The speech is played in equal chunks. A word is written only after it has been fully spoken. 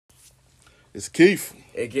It's Keith.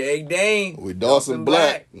 A.K.A. Dane. We Dawson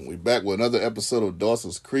Black. And we back with another episode of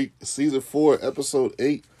Dawson's Creek, Season 4, Episode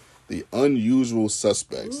 8, The Unusual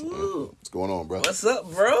Suspects. What's going on, bro? What's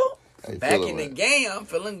up, bro? Back feeling, in man? the game. I'm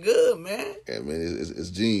feeling good, man. Yeah, man, it's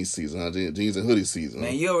jeans season, huh? Jeans and hoodie season.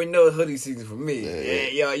 Man, you already know it's hoodie season for me.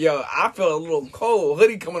 Yeah. Yo, I feel a little cold.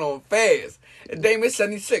 Hoodie coming on fast. And Dame is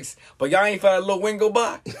 76. But y'all ain't felt a little wind go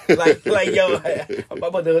by? Like, yo, I'm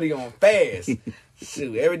about the hoodie on fast.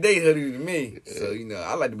 Shoot, every day hoodie to me. So,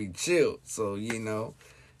 I like to be chilled. So,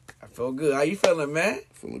 I feel good. How you feeling, man?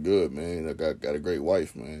 Feeling good, man. I got a great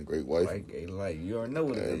wife, man. Great wife. Like you already know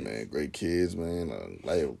what it is. Man. Great kids, man.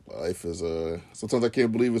 Life is sometimes I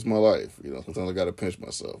can't believe it's my life. Sometimes I gotta pinch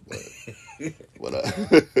myself, but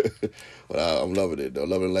I'm loving it though.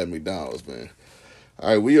 Loving letting me down, man. All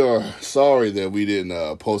right, we are sorry that we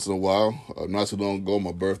didn't post in a while. Not too long ago,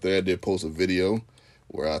 my birthday, I did post a video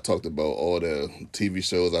where I talked about all the TV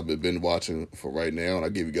shows I've been watching for right now, and I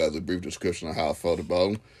gave you guys a brief description of how I felt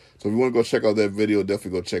about them. So if you want to go check out that video,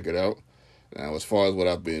 definitely go check it out. Now, as far as what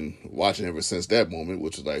I've been watching ever since that moment,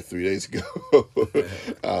 which was like 3 days ago,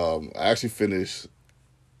 I actually finished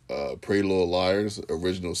Pretty Little Liars,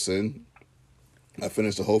 Original Sin. I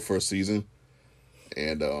finished the whole first season,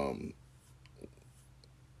 and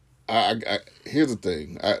I here's the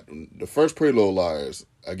thing. The first Pretty Little Liars,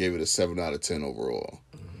 I gave it a 7 out of 10 overall.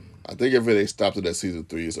 I think if they stopped it at season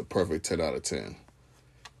 3, it's a perfect 10 out of 10.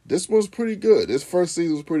 This was pretty good. This first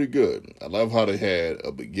season was pretty good. I love how they had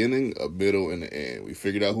a beginning, a middle, and an end. We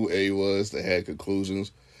figured out who A was. They had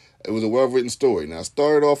conclusions. It was a well-written story. Now, it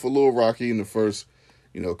started off a little rocky in the first,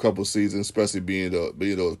 couple seasons, especially being though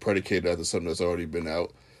it was predicated after something that's already been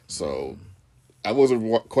out. So I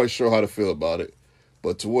wasn't quite sure how to feel about it.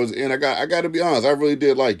 But towards the end, I got to be honest, I really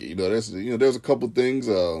did like it. There's a couple things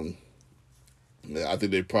I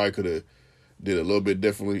think they probably could have did a little bit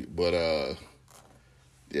differently, but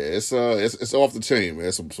yeah, it's off the chain, man.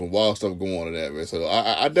 Some wild stuff going on in that, man. So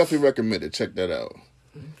I definitely recommend it. Check that out.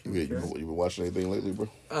 You been watching anything lately, bro?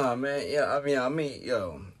 Man, yeah. I mean,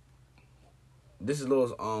 yo, this is a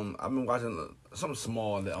little. I've been watching something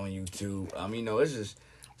small on YouTube. It's just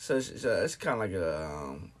it's kind of like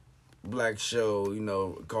a black show,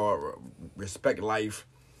 called Respect Life.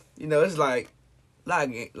 It's like lot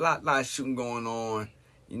of shooting going on.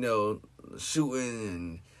 Shooting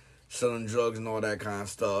and selling drugs and all that kind of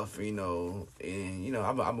stuff, and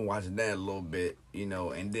I've been watching that a little bit,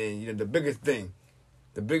 and then the biggest thing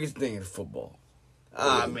is football.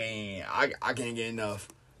 I can't get enough.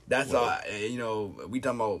 That's all. We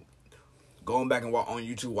talking about going back and on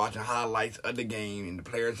YouTube, watching highlights of the game and the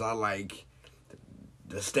players I like,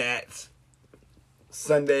 the stats.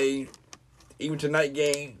 Sunday, even tonight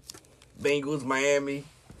game, Bengals, Miami.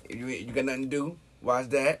 If you got nothing to do, watch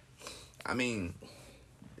that.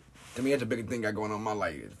 To me, that's the biggest thing I going on in my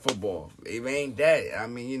life. Football. If it ain't that, I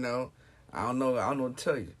don't know what to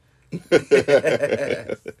tell you.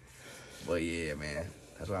 But yeah, man,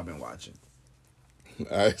 that's what I've been watching.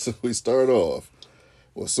 All right, so we start off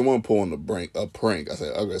with someone pulling a prank. I'm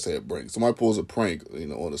gonna say a prank. Somebody pulls a prank,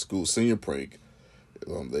 on a school senior prank.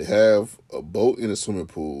 They have a boat in a swimming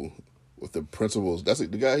pool with the principal's. That's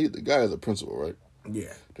it. The guy is a principal, right?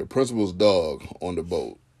 Yeah. The principal's dog on the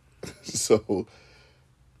boat. So.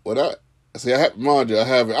 I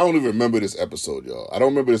don't even remember this episode, y'all. I don't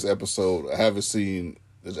remember this episode. I haven't seen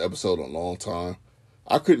this episode in a long time.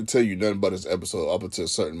 I couldn't tell you nothing about this episode up until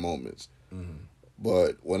certain moments. Mm-hmm.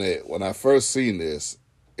 But when I first seen this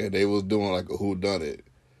and they was doing like a whodunit,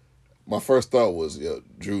 my first thought was,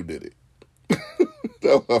 Drew did it. That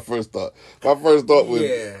was my first thought. My first thought was,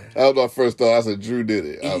 that was my first thought. I said, Drew did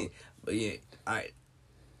it. But yeah, I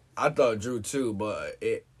thought Drew too, but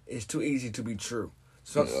it's too easy to be true.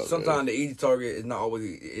 Sometimes the easy target is not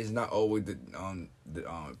always the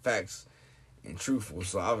facts and truthful.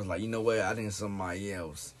 So I was like, you know what? I think it's somebody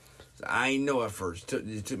else. So I ain't know at first.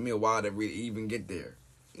 It took me a while to really even get there.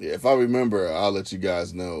 Yeah, if I remember, I'll let you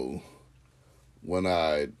guys know when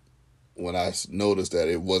I noticed that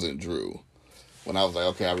it wasn't Drew. When I was like,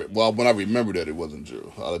 okay, when I remembered that it wasn't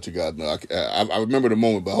Drew, I'll let you guys know. I remember the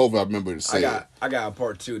moment, but hopefully I remember to say it. I got a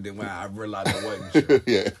part 2 then when I realized it wasn't Drew.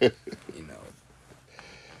 Yeah.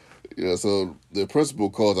 So the principal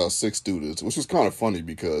calls out 6 students, which was kind of funny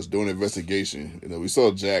because during the investigation, we saw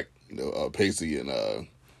Jack, Pacey and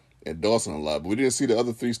Dawson a lot, but we didn't see the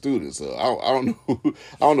other 3 students. So I don't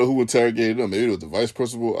know who interrogated them. Maybe it was the vice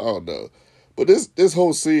principal. I don't know. But this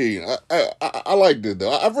whole scene, I liked it though.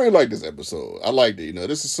 I really liked this episode. I liked it.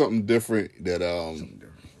 This is something different that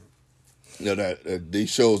that these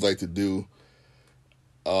shows like to do.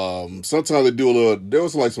 Sometimes they do a little. There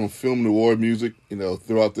was like some film noir music,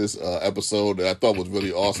 throughout this episode that I thought was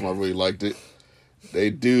really awesome. I really liked it. They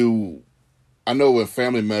do. I know in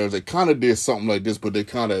Family Matters they kind of did something like this, but they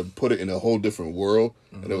kind of put it in a whole different world,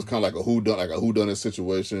 and it was kind of like a whodunit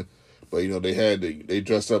situation. But they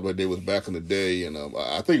dressed up like they was back in the day, and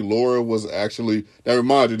I think Laura was actually. That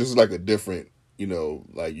reminds you, this is like a different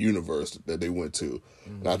like universe that they went to.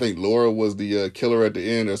 And I think Laura was the killer at the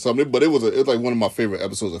end or something. But it was like one of my favorite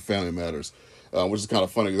episodes of Family Matters, which is kind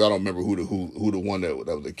of funny because I don't remember who the one that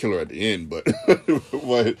was the killer at the end. But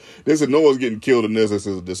but this is no one's getting killed in this. This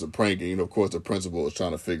is a prank, and of course the principal is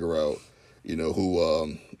trying to figure out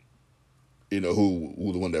who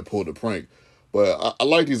who the one that pulled the prank. But I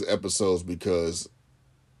like these episodes because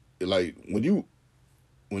like when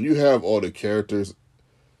you have all the characters,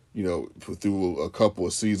 through a couple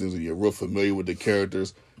of seasons and you're real familiar with the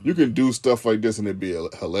characters, you can do stuff like this and it'd be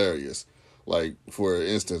hilarious. Like, for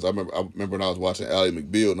instance, I remember when I was watching Ally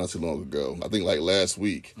McBeal not too long ago, I think like last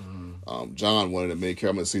week, John, one of the main characters,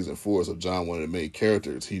 I'm in season 4, so John, one of the main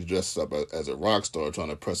characters, he dressed up as a rock star trying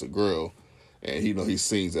to impress a girl, and he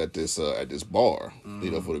sings at this bar,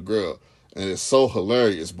 for the girl. And it's so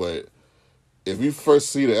hilarious, but if you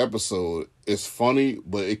first see the episode, it's funny,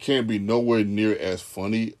 but it can't be nowhere near as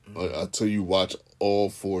funny until you watch all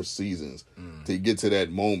 4 seasons to get to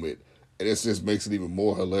that moment. And it just makes it even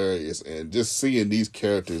more hilarious. And just seeing these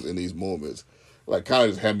characters in these moments, like, kind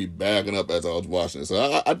of just had me bagging up as I was watching it.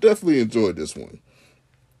 So I definitely enjoyed this one.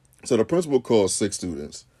 So the principal calls 6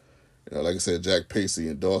 students. Like I said, Jack Pacey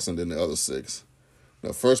and Dawson, then the other 6.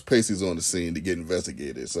 Now, first Pacey's on the scene to get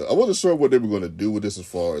investigated. So I wasn't sure what they were going to do with this as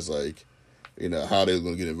far as, like, how they were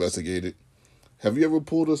going to get investigated. Have you ever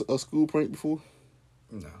pulled a school prank before?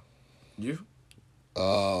 No. You?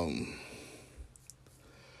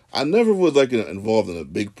 I never was, like, involved in a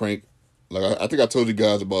big prank. Like, I think I told you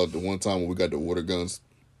guys about the one time when we got the water guns.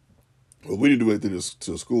 But we didn't do anything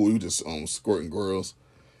to school. We were just squirting girls.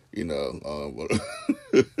 They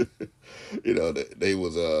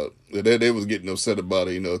was getting upset about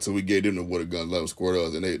it, until we gave them the water gun, let them squirt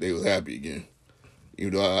us, and they was happy again.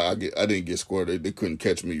 Even though I didn't get squirted, they couldn't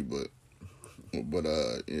catch me, but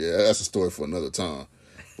yeah, that's a story for another time.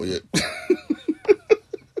 But yeah,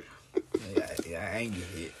 I ain't get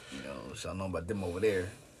hit, so I know about them over there,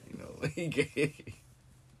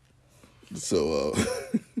 So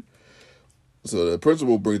so the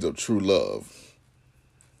principal brings up true love.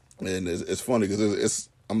 And it's funny because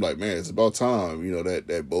I'm like, man, it's about time,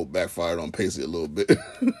 that boat backfired on Pacey a little bit.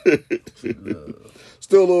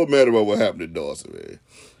 Still a little mad about what happened to Dawson, man.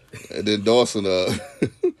 And then Dawson's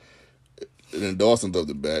up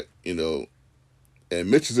the back, and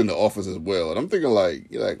Mitch is in the office as well. And I'm thinking,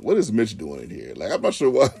 like, what is Mitch doing in here? Like, I'm not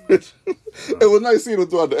sure why Mitch. It was nice seeing him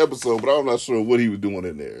throughout the episode, but I'm not sure what he was doing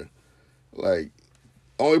in there. Like,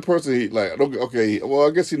 only person well,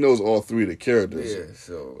 I guess he knows all 3 of the characters. Yeah,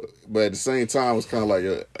 so. But at the same time, it's kind of like,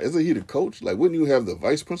 isn't he the coach? Like, wouldn't you have the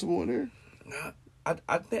vice principal in there? I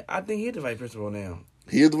think he's the vice principal now.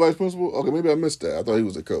 He is the vice principal? Okay, maybe I missed that. I thought he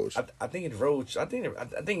was the coach. I think it's Roach. I think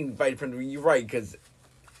he's vice principal. You're right, because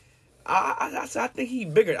I think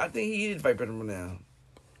he's bigger. I think he is vice principal now.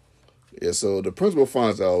 Yeah, so the principal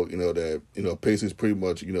finds out, that, Pacey's pretty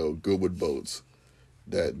much, good with boats.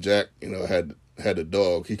 That Jack, had a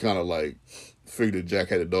dog. He kind of like figured that Jack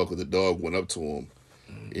had a dog because the dog went up to him,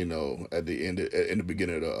 at the end, in the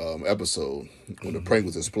beginning of the episode when the prank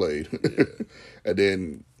was displayed. Yeah. And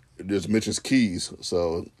then there's Mitch's keys,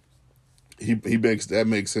 so he makes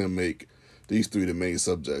him make these 3 the main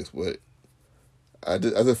subjects. But I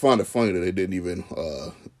just find it funny that they didn't even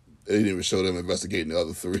show them investigating the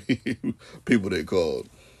other 3 people they called.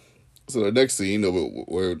 So the next scene,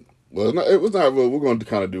 we're going to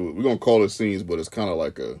kind of do it. We're going to call it scenes, but it's kind of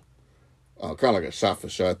like a shot for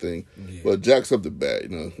shot thing. Yeah. But Jack's up the bat.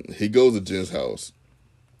 He goes to Jen's house.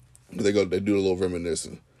 They do a little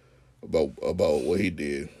reminiscing about what he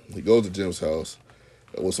did. He goes to Jim's house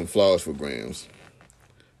with some flowers for Grams.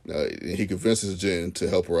 Now he convinces Jen to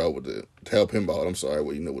help him out with the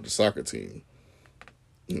soccer team.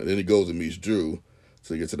 And then he goes and meets Drew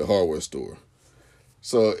to get to the hardware store.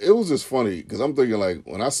 So it was just funny because I'm thinking, like,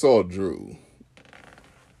 when I saw Drew,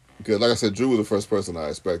 because like I said, Drew was the first person I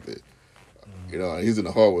expected. And he's in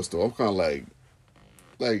the hardware store. I'm kind of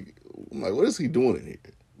like, what is he doing in here?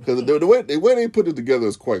 Because the way they put it together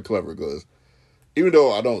is quite clever. Because even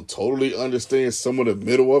though I don't totally understand some of the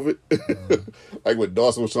middle of it, like what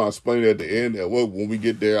Dawson was trying to explain at the end, when we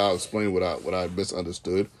get there, I'll explain what I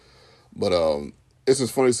misunderstood. But it's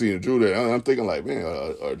just funny seeing Drew there. I'm thinking like, man,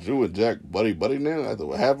 are Drew and Jack buddy now? After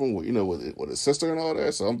what happened, with his sister and all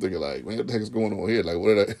that. So I'm thinking like, man, what the heck is going on here? Like,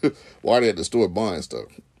 why are they at the store buying stuff?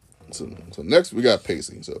 So next we got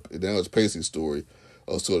Pacey. So now it's Pacey's story,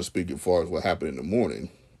 so to speak, as far as what happened in the morning.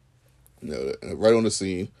 Right on the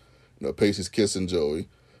scene, Pacey's kissing Joey.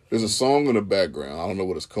 There's a song in the background. I don't know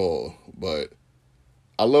what it's called, but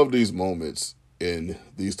I love these moments in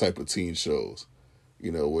these type of teen shows.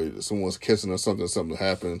 Where someone's kissing or something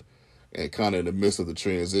happened, and kind of in the midst of the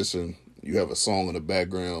transition, you have a song in the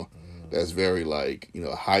background that's very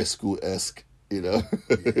high school-esque, and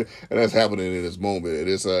that's happening in this moment. And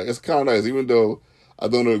it's kind of nice, even though I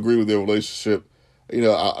don't agree with their relationship.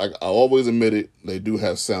 I always admit it. They do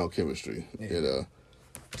have sound chemistry,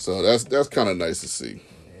 so that's kind of nice to see.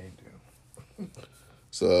 Yeah, they do.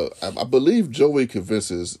 So I believe Joey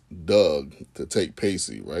convinces Doug to take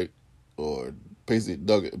Pacey, right? Or Joey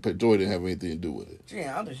didn't have anything to do with it.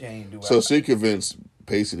 Yeah, I understand he didn't do it. So she convinced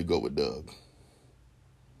Pacey to go with Doug.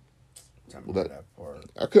 That part.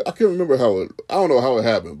 I can't remember I don't know how it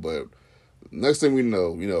happened, but next thing we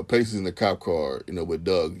know, Pacey's in the cop car, with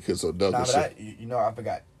Doug, because Doug was I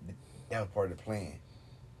forgot that was part of the plan.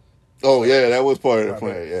 Oh yeah, that was part of the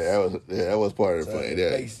plan. Yeah, that was part of the plan.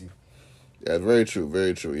 Yeah, Pacey. Yeah, very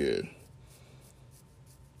true, yeah.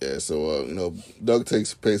 Yeah, so, Doug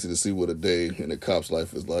takes Pacey to see what a day in the cop's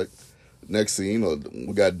life is like. Next scene,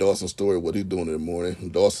 we got Dawson's story, what he's doing in the morning.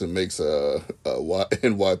 Dawson makes a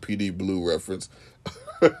NYPD Blue reference.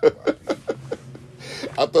 I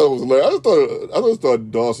thought it was hilarious. I just thought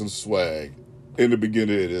Dawson's swag in the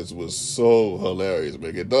beginning of this was so hilarious,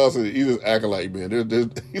 man. And Dawson, he's just acting like, man,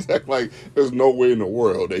 he's acting like there's no way in the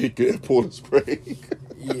world that he could pull the spray.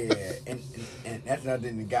 Yeah, and that's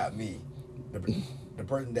nothing that got me. The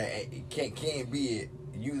person that can't be it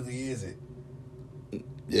usually is it.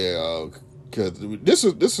 Yeah, because this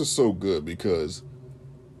is so good because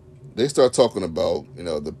they start talking about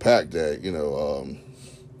the pack that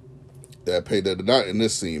that paid that not in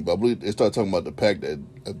this scene, but I believe they start talking about the pack that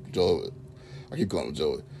Joey, I keep calling him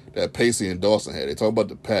Joey, that Pacey and Dawson had. They talk about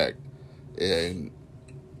the pack, and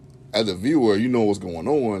as a viewer, you know what's going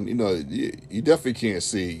on. You definitely can't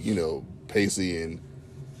see Pacey and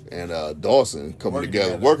Dawson coming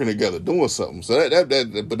together, working together, doing something. So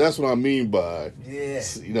but that's what I mean by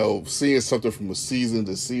seeing something from a season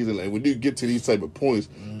to season. And when you get to these type of points,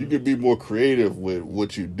 you can be more creative with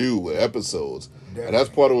what you do with episodes, and that's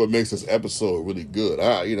part of what makes this episode really good.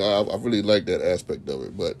 I really like that aspect of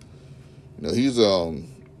it. But he's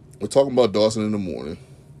we're talking about Dawson in the morning.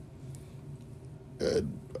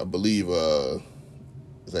 I believe I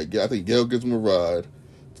think Gail gives him a ride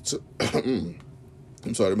to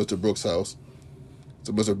I'm sorry, to Mr. Brooks' house.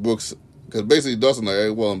 So Mr. Brooks, because basically Dawson like, hey,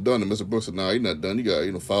 well, I'm done. And Mr. Brooks said, nah, you're not done. You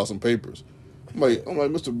got file some papers. I'm like,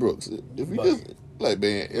 Mr. Brooks, if you just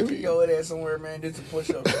man, if you go there somewhere, man, just to push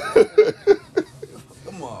up.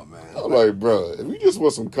 Come on, man. I'm like, bro, if you just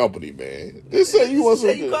want some company, man, just say you want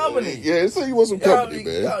some company. Yeah, say you want some company,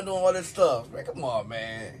 man. Y'all doing all this stuff, man. Come on,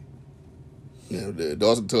 man.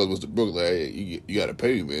 Dawson tells Mr. Brooks, like, hey, you got to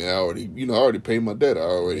pay me, man. I already paid my debt.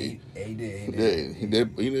 He did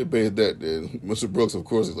pay his debt. Then Mr. Brooks, of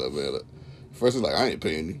course, he's like, man. First, he's like, I ain't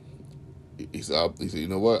paying you. He said, you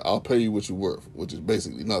know what? I'll pay you what you're worth, which is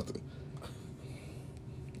basically nothing.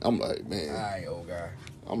 I'm like, man. All right, old guy.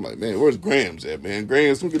 I'm like, man, where's Grams at, man?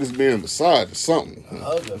 Grams, come get this man a massage or something. A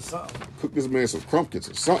hug or something. Cook this man some crumpkins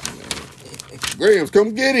or something, man. Grams,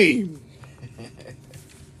 come get him.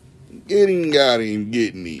 Got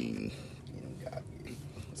him.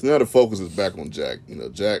 So now the focus is back on Jack.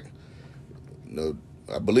 Jack,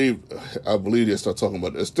 I believe they start talking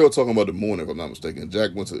about, they're still talking about the morning, if I'm not mistaken.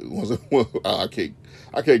 Jack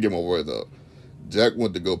I can't get my words out. Jack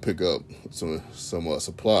went to go pick up some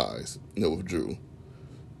supplies, with Drew.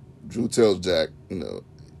 Drew tells Jack,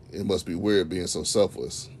 it must be weird being so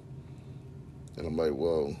selfless. And I'm like,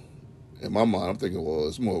 well, in my mind, I'm thinking, well,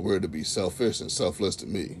 it's more weird to be selfish than selfless to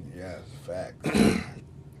me. Yeah, fact.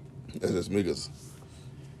 That's just me, because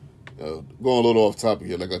going a little off topic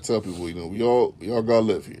here, like I tell people, we all gotta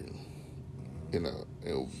live here.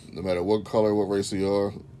 No matter what color, what race we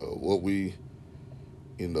are, what we,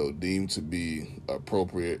 deem to be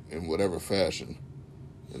appropriate in whatever fashion,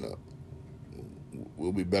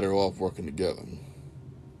 we'll be better off working together.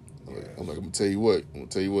 I'm gonna tell you what,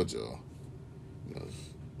 y'all.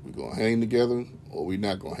 We're gonna hang together, or we're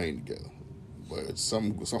not gonna hang together. But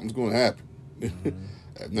something's gonna happen.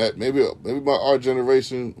 And that maybe our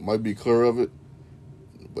generation might be clear of it,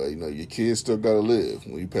 but your kids still gotta live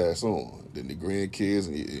when you pass on. Then the grandkids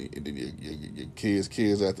and then your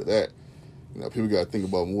kids after that. People gotta think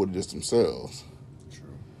about more than just themselves.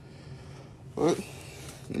 But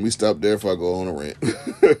let me stop there if I go on a rant.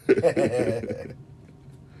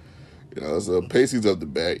 So Pacey's up the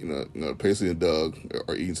back. Pacey and Doug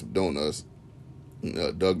are eating some donuts.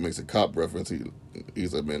 Doug makes a cop reference.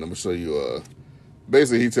 He's like, "Man, I'm gonna show you."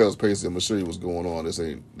 Basically, he tells Pacey, "I'm gonna show you what's going on. This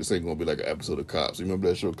ain't gonna be like an episode of Cops. You remember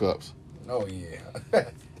that show, Cops?" Oh yeah, I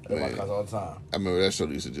watch Cops all the time. I remember that show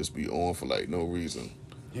used to just be on for like no reason.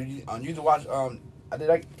 You used to watch. I did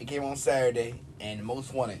like it came on Saturday and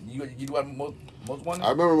Most Wanted. You watch Most Wanted?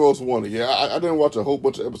 I remember Most Wanted. Yeah, I didn't watch a whole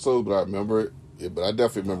bunch of episodes, but I remember it. Yeah, but I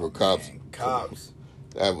definitely remember Cops. Man, Cops.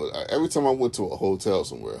 Every time I went to a hotel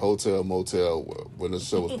somewhere, hotel, motel, when the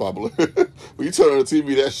show was popular, when you turn on the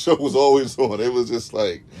TV, that show was always on. It was just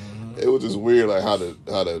like, it was just weird, like how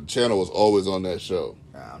the channel was always on that show.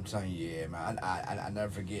 I'm telling you, yeah, man. I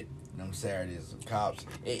never forget them Saturdays. Cops.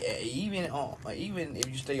 Even if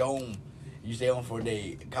you stay home, for a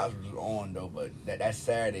day. Cops was on though, but that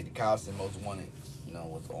Saturday, the Cops and Most Wanted,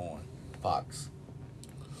 was on Fox.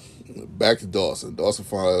 Back to Dawson. Dawson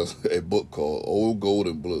finds a book called Old Gold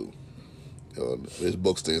and Blue. This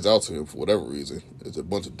book stands out to him for whatever reason. There's a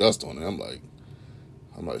bunch of dust on it. I'm like,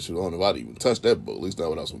 shoot, I don't know if I'd even touch that book. At least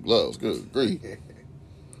not without some gloves. Good grief.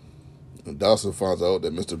 And Dawson finds out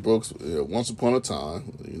that Mr. Brooks, once upon a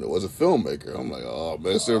time, was a filmmaker. I'm like, oh,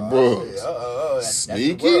 Mr. Brooks.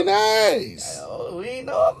 Sneaky nice. Oh, we ain't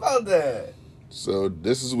know about that. So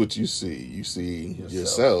this is what you see. You see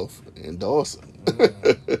yourself in Dawson.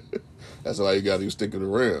 That's why you got to stick it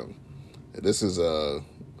around. And this is a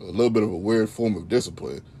little bit of a weird form of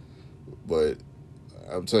discipline, but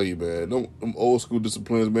I'm telling you, man, them old school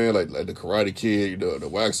disciplines, man, like the Karate Kid, the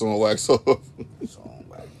wax on, wax off.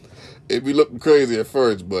 It be looking crazy at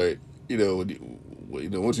first, but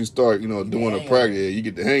once you start, doing a practice, you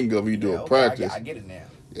get the hang of it. You do a practice. I get it now.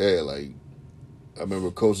 Yeah, like I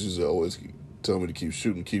remember coaches always tell me to keep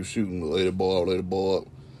shooting, lay the ball up.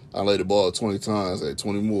 I lay the ball 20 times, at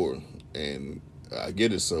 20 more, and I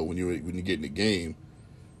get it. So when you get in the game,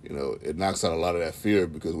 it knocks out a lot of that fear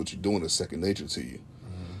because what you're doing is second nature to you.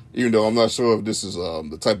 Mm-hmm. Even though I'm not sure if this is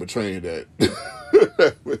the type of training that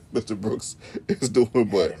Mr. Brooks is doing,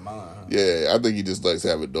 but yeah, I think he just likes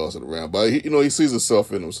having Dawson around. But he sees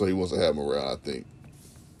himself in him, so he wants to have him around, I think.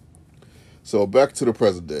 So back to the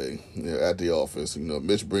present day, at the office,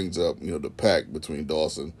 Mitch brings up the pact between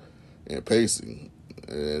Dawson and Pacey.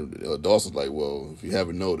 And Dawson's like, well, if you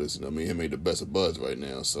haven't noticed, him ain't the best of buds right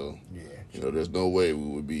now. So, there's no way we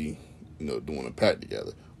would be, doing a pact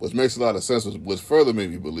together. Which makes a lot of sense, which further made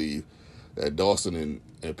me believe that Dawson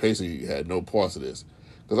and Pacey had no parts of this.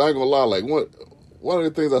 Because I ain't going to lie, like, one of the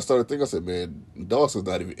things I started thinking, I said, man, Dawson's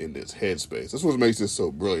not even in this headspace. That's what makes this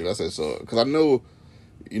so brilliant. I said, so, because I know,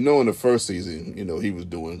 in the first season, he was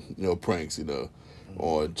doing, pranks,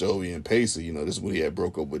 on Joey and Pacey. This is when he had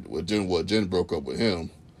broke up with Jen. Well, Jen broke up with him.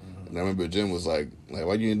 Mm-hmm. And I remember Jen was like,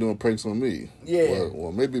 why you ain't doing pranks on me? Yeah.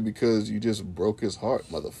 Well, maybe because you just broke his heart,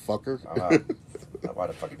 motherfucker. Why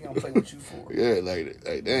the fuck you gonna play with you for? Yeah, like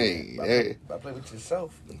dang. Why play with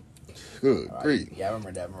yourself? Good grief. Yeah, I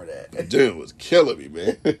remember that. Jen was killing me,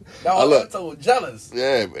 man. No, I was so jealous.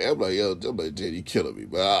 Yeah, man. I'm like, Jen, you killing me.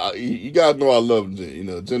 But you guys know I love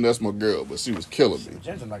Jen. Jen, that's my girl, but she was killing me.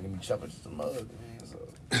 Jen's not gonna be chopping just a mug, man.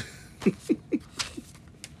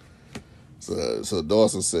 So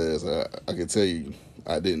Dawson says, I can tell you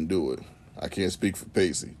I didn't do it. I can't speak for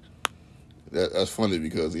Pacey. That's funny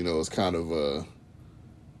because, it's kind of,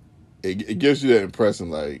 it gives you that impression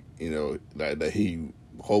like, that he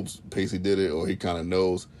hopes Pacey did it, or he kind of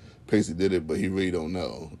knows Pacey did it, but he really don't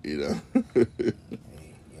know, Yeah,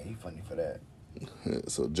 he's funny for that.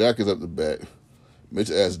 So Jack is up the back.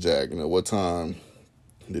 Mitch asks Jack, what time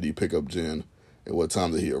did he pick up Jen, and what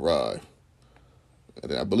time did he arrive?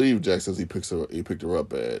 And I believe Jack says he picked her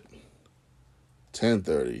up at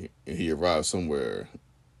 10:30, and he arrived somewhere,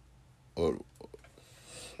 at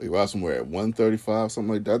 1:35,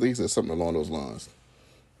 something like that. I think he said something along those lines.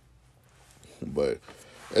 But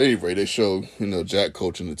at any rate, they show Jack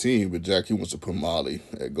coaching the team, but Jack, he wants to put Molly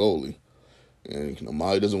at goalie, and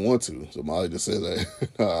Molly doesn't want to. So Molly just says,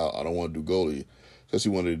 I don't want to do goalie. Says she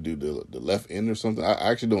wanted to do the left end or something. I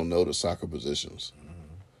actually don't know the soccer positions.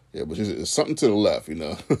 Yeah, but it's something to the left, We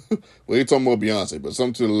ain't talking about Beyonce, but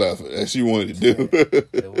something to the left that she wanted to do.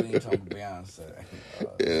 Yeah, we ain't talking about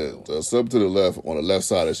Beyonce. So something to the left, on the left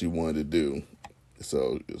side that she wanted to do.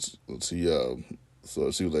 So she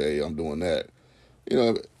was like, hey, I'm doing that.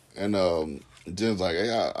 And Jen's like,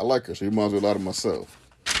 hey, I like her. She reminds me a lot of myself.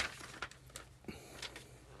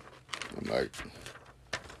 I'm like,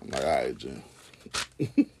 all right, Jen.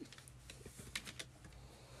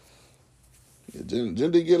 Yeah, Jen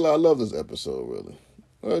did get a lot of love this episode, really.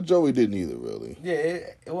 Joey didn't either, really. Yeah,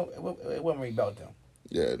 it wasn't really about them.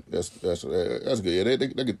 Yeah, that's good. Yeah,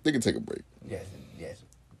 they can take a break. Yes.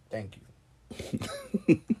 Thank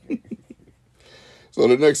you. So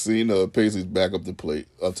the next scene, Paisley's back up to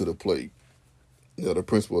the plate. The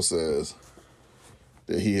principal says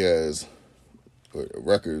that he has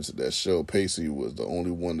records that show Pacey was the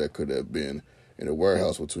only one that could have been in a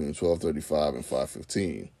warehouse between 12:35 and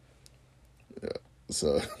 5:15. Yeah.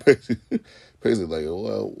 So Paisley's like,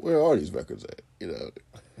 well, where are these records at?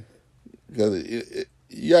 Because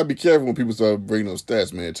you gotta be careful when people start bringing those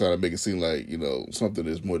stats, man, trying to make it seem like something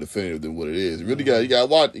that's more definitive than what it is. You really you gotta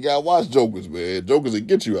watch Jokers, man. Jokers that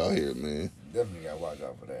get you out here, man. Definitely gotta watch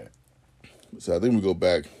out for that. So I think we go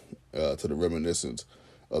back to the reminiscence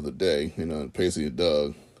of the day. Pacey and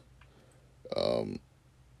Doug.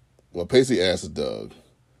 Pacey asks Doug,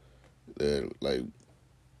 they're like,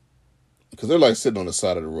 because they're like sitting on the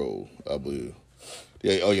side of the road, I believe.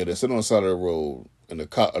 Yeah, they're sitting on the side of the road. And a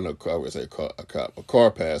car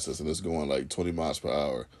passes and it's going like 20 miles per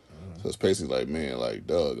hour. So it's Pacey's like, man, like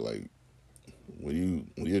Doug, like when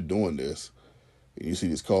you're doing this, and you see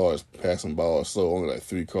these cars passing by all slow, only like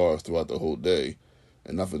 3 cars throughout the whole day,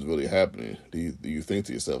 and nothing's really happening. Do you think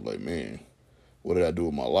to yourself like, man, what did I do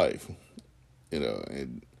with my life?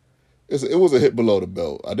 And it was a hit below the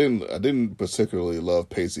belt. I didn't particularly love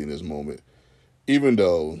Pacey in this moment, even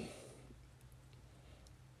though.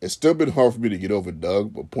 It's still been hard for me to get over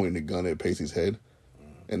Doug, but pointing the gun at Pacey's head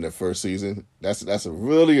in the first season, that's a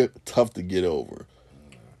really tough to get over.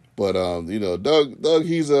 But Doug,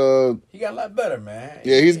 he's he got a lot better, man.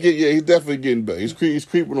 Yeah, he's definitely getting better. He's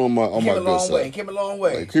creeping on my good side. He came a long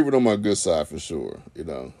way. Like, creeping on my good side for sure.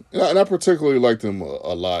 And I particularly liked him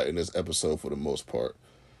a lot in this episode for the most part.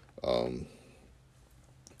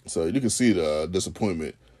 So you can see the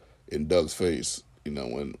disappointment in Doug's face.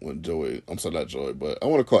 When Joey, I'm sorry, not Joey, but I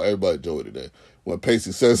want to call everybody Joey today. When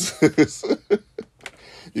Pacey says this,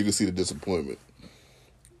 you can see the disappointment.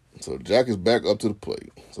 So Jack is back up to the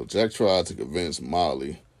plate. So Jack tried to convince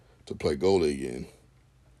Molly to play goalie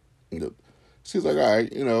again. She's like, all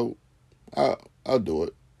right, I'll do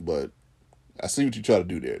it, but I see what you try to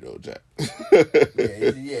do there, though, Jack.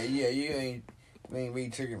 yeah, you ain't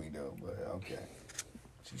really tricking me, though, but okay.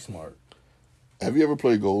 She's smart. Have you ever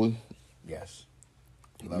played goalie? Yes.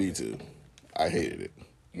 Me too. I hated it.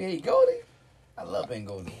 You hate goalie? I love being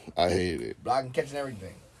goalie. I hated it. Blocking, catching,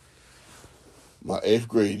 everything. My 8th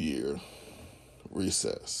grade year,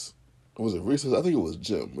 recess. Was it recess? I think it was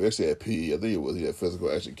gym. We actually had PE. I think it was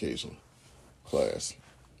physical education class.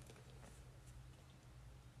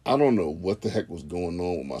 I don't know what the heck was going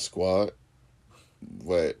on with my squad,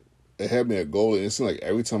 but they had me at goalie, and it seemed like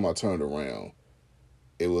every time I turned around,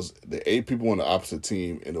 it was the 8 people on the opposite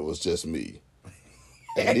team, and it was just me.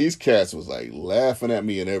 And these cats was like laughing at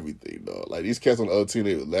me and everything, though. Like these cats on the other team,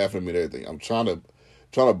 they was laughing at me and everything. I'm trying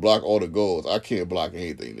to block all the goals. I can't block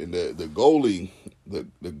anything. And the goalie,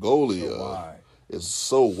 is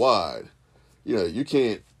so wide. You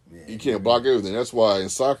can't block everything. That's why in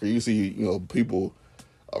soccer you see people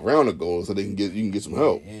around the goal so you can get some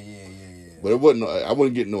help. Yeah. But it wasn't. I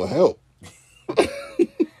wouldn't get no help.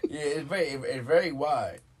 It's very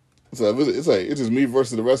wide. So it's like it's just me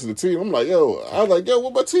versus the rest of the team. I was like,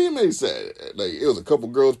 what my teammates at? Like it was a couple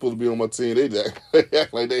girls supposed to be on my team. They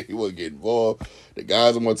act like they wasn't getting involved. The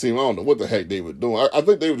guys on my team, I don't know what the heck they were doing. I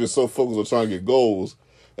think they were just so focused on trying to get goals,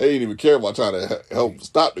 they didn't even care about trying to help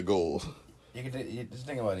stop the goals. You just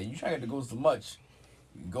think about it. You try to get the goals too much,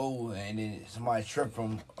 you go and then somebody trip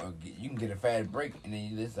from, or you can get a fast break, and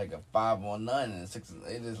then it's like a 5-on-9 and a 6.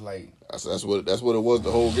 It's just like that's what it was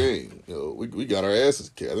the whole game. We got our asses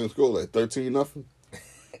kicked. I think scored like 13-0.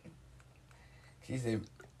 She said,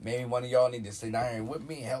 maybe one of y'all need to sit down here with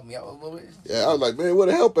me and help me out a little bit. Yeah, I was like, man, where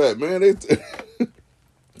the help at, man? The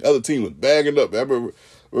other team was bagging up. I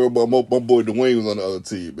remember my boy Dwayne was on the other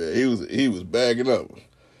team, man. He was bagging up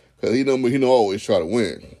because he know always try to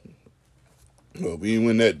win. We didn't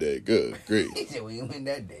win that day. Good, great. He said we didn't win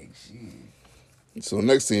that day. Shit. So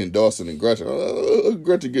next scene, Dawson and Gretchen.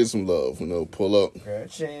 Gretchen gets some love. Pull up.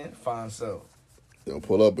 Gretchen, fine so.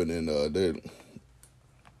 Pull up and then they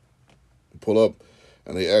pull up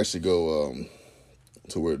and they actually go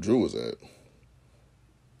to where Drew was at.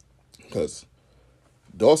 Because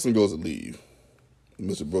Dawson goes to leave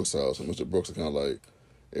Mr. Brooks' house, and Mr. Brooks is kind of like,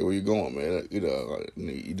 hey, where you going, man?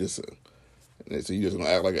 You just... So you just gonna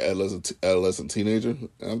act like an adolescent teenager? And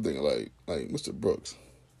I'm thinking like Mr. Brooks.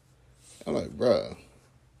 I'm like, bruh,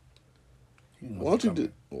 why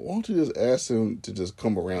don't you just ask him to just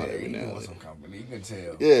come around every now and then? Want some company, you can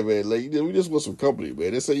tell. Yeah, man. Like we just want some company,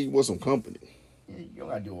 man. They say you want some company. You don't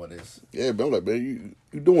gotta do all this. Yeah, but I'm like, man,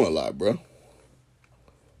 you doing a lot, bro.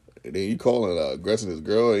 And then you calling aggressive this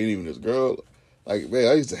girl, ain't even this girl. Like, man,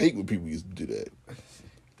 I used to hate when people used to do that.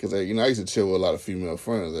 Because, I used to chill with a lot of female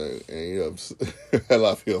friends. And had a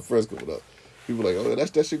lot of female friends coming up. People like, oh,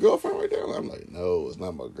 that's your girlfriend right there? I'm like, no, it's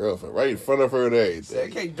not my girlfriend. Right in front of her and everything. Say,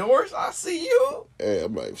 okay, Doris, I see you. Yeah,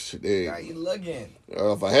 I'm like, shit, hey. How you looking?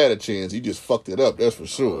 If I had a chance, you just fucked it up, that's for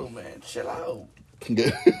sure. Oh, man, chill out.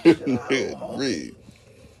 Read.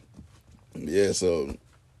 Yeah, so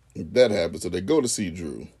that happened. So they go to see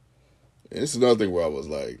Drew. And this is another thing where I was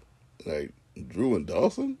like, Drew and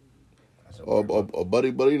Dawson? Or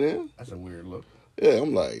buddy now? That's a weird look. Yeah,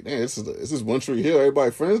 I'm like, man, is this One Tree Hill?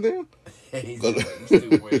 Everybody friends now? He's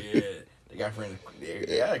stupid, yeah. They got friends.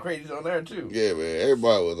 They got crazies on there too. Yeah, man.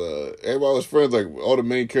 Everybody was friends. Like all the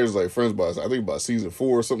main characters, like friends by I think by season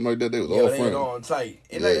 4 or something like that. They was all friends. All tight.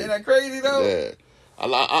 Ain't that crazy though? Yeah.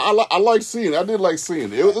 I like seeing it. I did like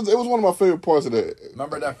seeing it. It was one of my favorite parts of that.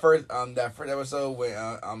 Remember that first episode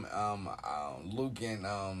where Luke and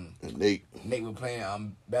Nate were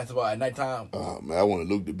playing basketball at nighttime. Oh man, I wanted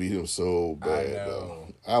Luke to beat him so bad. Though.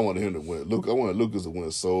 I wanted him to win. I wanted Lucas to win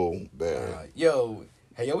so bad.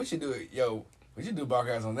 We should do it. We should do a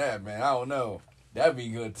podcast on that, man. I don't know. That'd be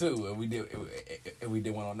good too if we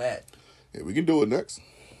did one on that. Yeah, we can do it next.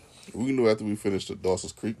 We can do it after we finish the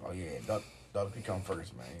Dawson's Creek. Oh yeah, Dawson's Creek come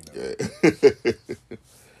first, man. Yeah.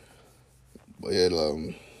 But yeah,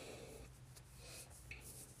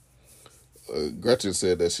 Gretchen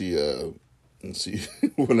said that she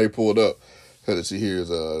when they pulled up, that she hears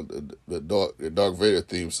the Darth Vader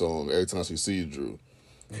theme song every time she sees Drew.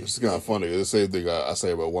 It's kind of funny. It's the same thing I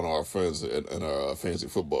say about one of our friends in our fantasy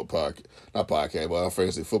football not podcast, but our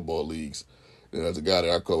fantasy football leagues. And there's a guy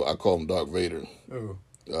that I call him Darth Vader. Ooh.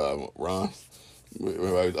 Ron.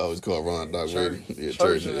 I always call Ron Darth Vader. Yeah,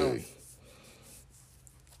 Church.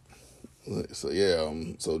 So yeah,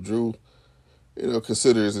 so Drew,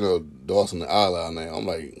 considers Dawson an ally now. I'm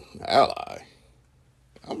like, ally.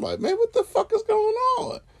 I'm like, man, what the fuck is going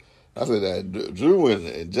on? I said that Drew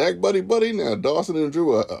and Jack buddy now. Dawson and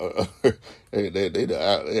Drew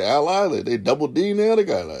they allies. They double D now. They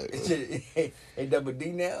got they double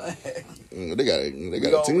D now. They got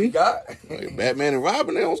a team. We got like Batman and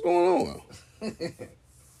Robin now. What's going on?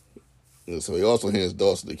 And so he also hands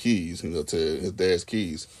Dawson the keys. To his dad's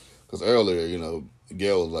keys. Because earlier,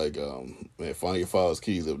 Gail was like, man, find your father's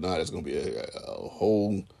keys. If not, it's gonna be a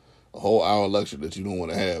whole hour lecture that you don't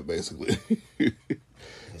want to have, basically.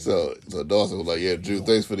 So Dawson was like, yeah, Drew,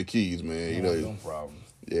 thanks for the keys, man. No problem.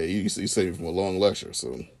 Yeah, you saved me from a long lecture.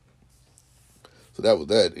 So that was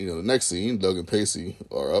that. The next scene, Doug and Pacey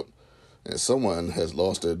are up, and someone has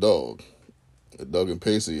lost their dog. And Doug and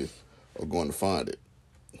Pacey are going to find it.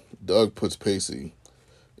 Doug puts Pacey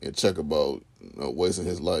in check about wasting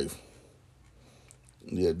his life.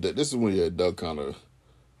 Yeah, this is when Doug kind of,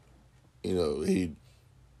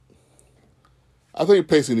 I think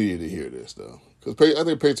Pacey needed to hear this, though. Because I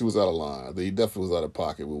think Pacey was out of line. I think he definitely was out of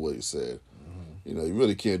pocket with what he said. Mm-hmm. You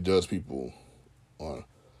really can't judge people on...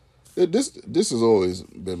 This has always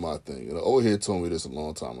been my thing. Old Head told me this a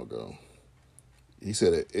long time ago. He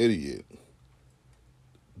said an idiot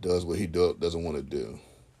does what he doesn't want to do.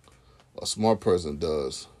 A smart person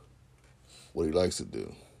does what he likes to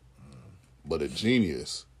do. But a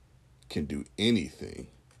genius can do anything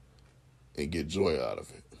and get joy out of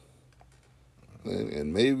it.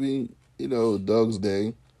 And maybe... Doug's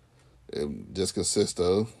day just consists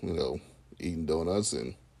of, eating donuts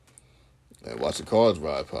and watching cars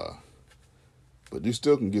ride by. But you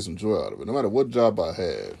still can get some joy out of it. No matter what job I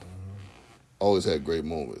had, always had great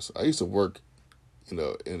moments. I used to work, in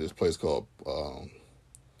this place called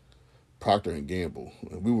Procter and Gamble.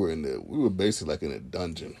 And we were basically like in a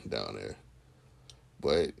dungeon down there.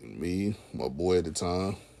 But me, my boy at the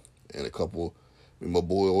time, and my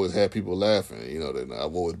boy always had people laughing. That I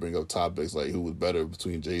would always bring up topics like who was better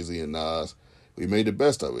between Jay-Z and Nas. We made the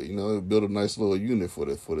best of it. Built a nice little unit for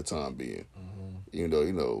the time being.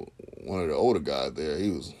 Mm-hmm. One of the older guys there,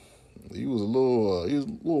 he was a little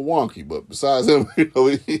wonky, but besides him, he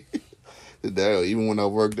did that. Even when I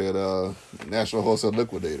worked at National Wholesale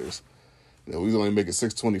Liquidators, we was only making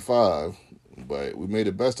 $6.25, but we made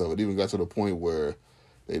the best of it. Even got to the point where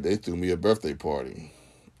they threw me a birthday party.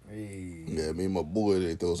 Hey. Yeah, me and my boy,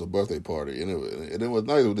 they threw us a birthday party. And it was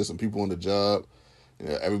nice. There was some people on the job.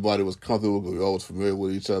 Everybody was comfortable because we all was familiar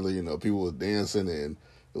with each other. People was dancing and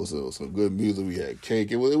it was some good music. We had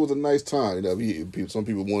cake. It was a nice time. Some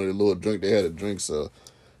people wanted a little drink. They had a drink. So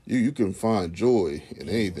you can find joy in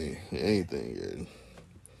anything. And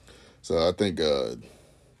so I think,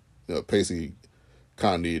 Pacey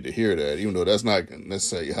kind of needed to hear that, even though that's not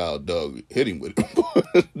necessarily how Doug hit him with it.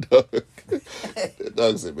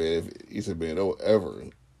 Doug said, man, don't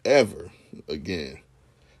ever again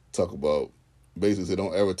talk about, basically said,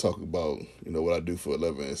 don't ever talk about, what I do for a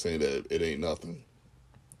living and saying that it ain't nothing.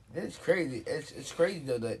 It's crazy. It's crazy,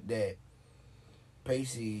 though, that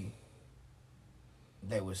Pacey,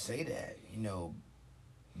 they would say that,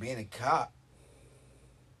 being a cop,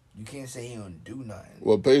 you can't say he don't do nothing.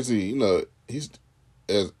 Well, Pacey, he's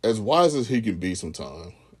as wise as he can be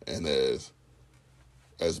sometimes, and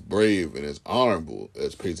as brave and as honorable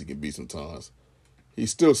as Pacey can be sometimes,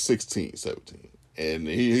 he's still 16, 17. And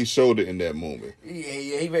he showed it in that moment.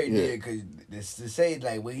 Yeah, he very did, because to say,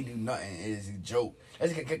 like, when he do nothing is a joke.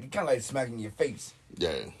 That's kind of like smacking your face.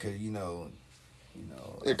 Yeah. Because,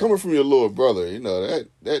 Yeah, coming from your little brother,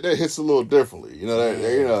 that hits a little differently.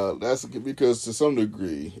 That's because to some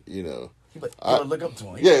degree, But you look up to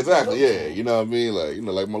him. Yeah, exactly. Yeah, you know what I mean.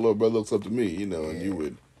 Like my little brother looks up to me. And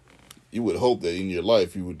you would hope that in your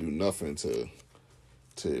life you would do nothing to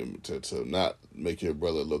not make your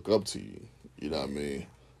brother look up to you. You know what I mean?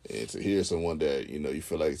 And to hear someone that you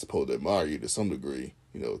feel like is supposed to admire you to some degree,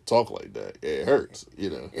 talk like that, it hurts.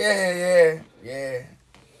 Yeah.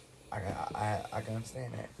 I can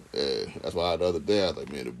understand that. Yeah, that's why the other day I was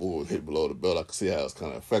like, man, the bull was hit below the belt. I could see how it's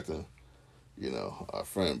kind of affecting, our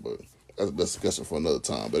friend. But that's a discussion for another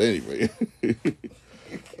time. But anyway,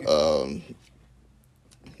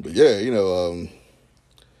 but yeah,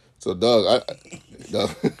 so Doug,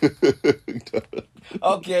 Doug.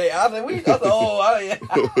 Okay, I said,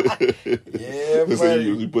 yeah, buddy.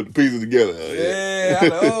 You put the pieces together. Yeah, I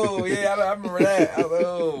remember that. I was like,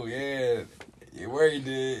 oh, yeah. Yeah, where he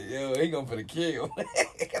did, he gonna put a kill.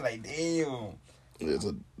 Like, damn. Yeah,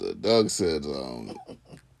 so Doug said,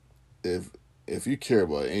 if you care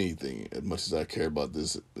about anything as much as I care about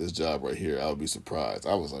this job right here, I would be surprised.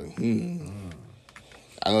 I was like,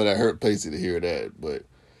 I know that hurt Pacey to hear that, but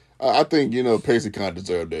I think, Pacey kind of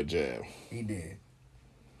deserved that jab. He did.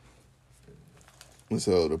 And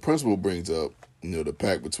so the principal brings up, the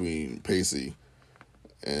pact between Pacey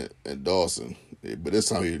and Dawson. But this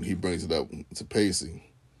time he brings it up to Pacey.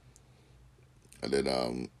 And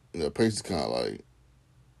then, Pacey's kind of like,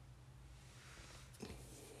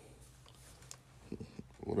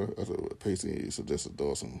 I thought Pacey suggested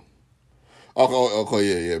Dawson.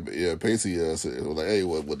 Okay, yeah. Pacey said, like, hey,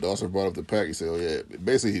 what Dawson brought up the pact, he said, oh, yeah.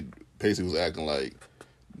 Basically, Pacey was acting like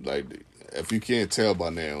if you can't tell by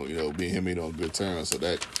now, me and him ain't on good terms, so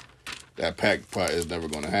that pact probably is never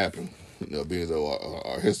going to happen. Being as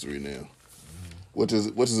our history now, which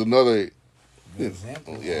is another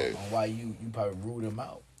example on why you probably ruled him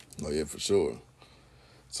out. Oh yeah, for sure.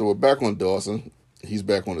 So we're back on Dawson. He's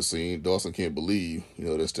back on the scene. Dawson can't believe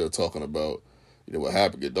they're still talking about what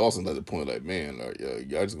happened. Dawson's at the point like, man,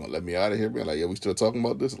 y'all just gonna let me out of here, man? Like, yeah, we still talking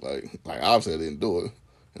about this? Like obviously I didn't do it.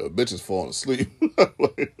 Bitch is falling asleep.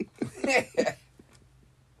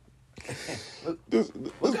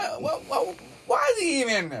 Why is he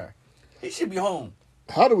even in there? He should be home.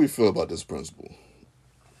 How do we feel about this principal?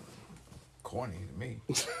 Corny to me.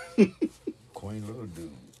 Corny little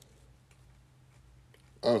dude.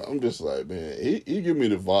 I'm just like, man, he give me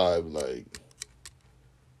the vibe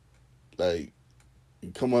like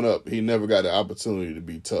coming up, he never got the opportunity to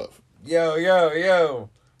be tough. Yo.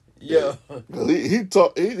 Yeah. He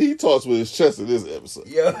talks with his chest in this episode.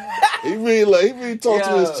 Yeah. he really talks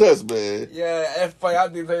with his chest, man. Yeah, that's funny. I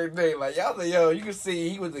do the same thing. Like, y'all say, you can see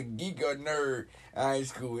he was a geek or nerd in high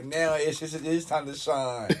school. And now it's time to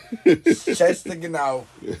shine. Chest sticking out.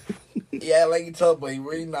 Yeah, like he tough, but he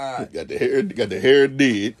really not. Got the hair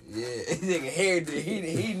did. Yeah, nigga hair did.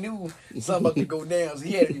 He knew something about to go down, so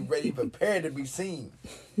he had to be ready, prepared to be seen.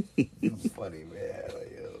 It was funny, man. Like,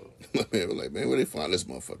 my man was like, man, where they find this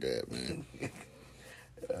motherfucker at, man?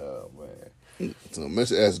 Oh, man. So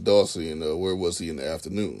Mitch asked Dawson, where was he in the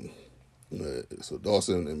afternoon? So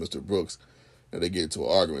Dawson and Mr. Brooks, they get into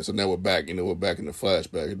an argument. So now we're back, we're back in the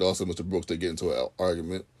flashback. Dawson and Mr. Brooks, they get into an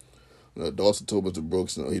argument. Dawson told Mr.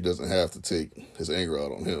 Brooks, he doesn't have to take his anger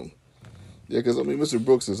out on him. Yeah, because, Mr.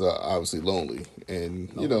 Brooks is obviously lonely. And,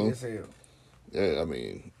 yeah,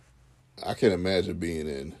 I can't imagine being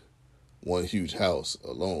in one huge house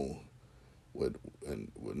alone with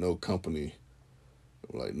no company,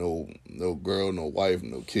 like no girl, no wife,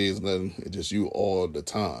 no kids, nothing. It's just you all the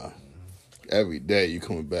time. Every day you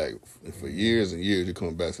coming back. And for years and years you're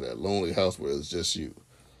coming back to that lonely house where it's just you.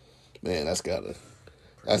 Man, that's gotta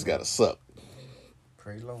suck.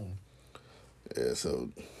 Pretty lonely. Yeah, so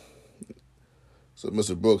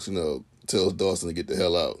Mr. Brooks, tells Dawson to get the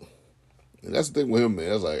hell out. And that's the thing with him, man.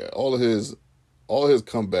 That's like all his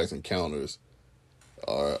comebacks and counters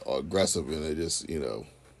are aggressive and they just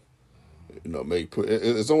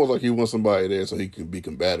it's almost like he wants somebody there so he can be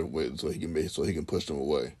combative with, so he can push them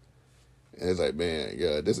away. And it's like, man,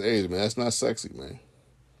 yeah, at this age, man, that's not sexy, man.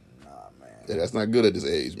 Nah, man. Yeah, that's not good at this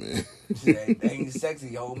age, man. They ain't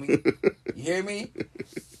sexy, homie. You hear me?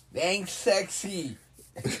 They ain't sexy.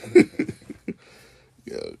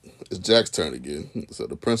 Yeah, it's Jack's turn again. So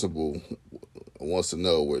the principal wants to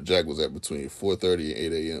know where Jack was at between 4:30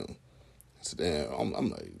 and 8 a.m. I said, damn, I'm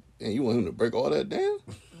like, damn, you want him to break all that down?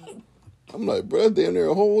 I'm like, bro, damn near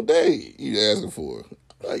a whole day you asking for.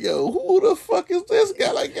 Like, yo, who the fuck is this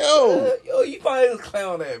guy? Like, yo. Yo, you probably was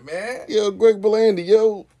clown that, man. Yo, Greg Berlanti,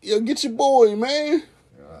 yo, get your boy, man.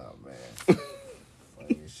 Oh, man.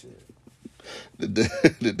 Funny shit.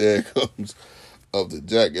 The dad comes up to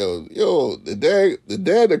Jack. Yo, the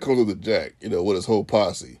dad that comes up to Jack, with his whole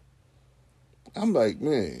posse. I'm like,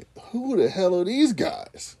 man, who the hell are these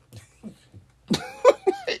guys?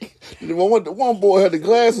 The one boy had the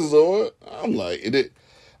glasses on. I'm like,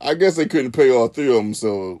 I guess they couldn't pay all three of them,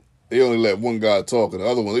 so they only let one guy talk, and the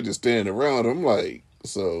other one, they just standing around. I'm like,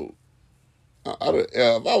 so, if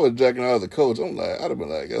I was Jack and I was a coach, I'm like, I'd have been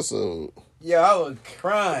like, that's so. Yeah, I was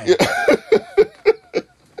crying. Yeah.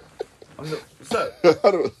 What's up?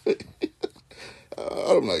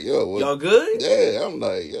 I'm like, yo, what? Y'all good? Yeah, I'm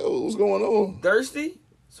like, yo, what's going on? Thirsty?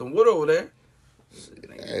 Some wood over there.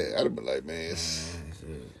 Hey, I'd have been like, man,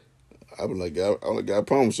 I'd been like, I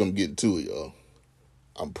promise you I'm getting to it, y'all.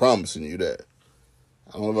 I'm promising you that.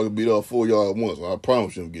 I don't know if I can beat all four of y'all at once, but I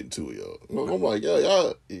promise you I'm getting to it, y'all. I'm like,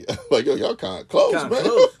 y'all kind of close, Kinda man.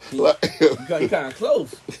 close. Like, You kind of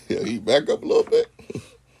close. Yeah, he back up a little bit.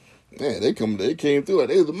 Man, they came through like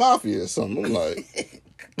they was the mafia or something. I'm like,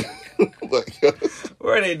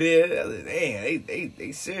 Where they did? Man,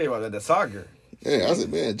 they serious about the soccer. Yeah, I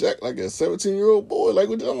said, man, Jack, like a 17-year-old boy, like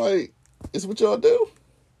what y'all like? It's what y'all do.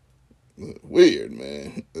 Weird,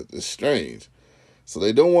 man. It's strange. So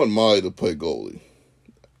they don't want Molly to play goalie.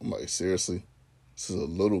 I'm like, seriously? This is a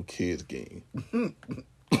little kid's game.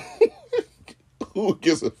 Who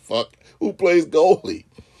gives a fuck? Who plays goalie?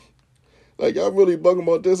 Like, y'all really bugging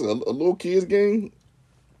about this? A little kid's game?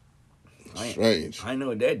 Strange. I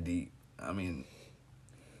know that deep. I mean,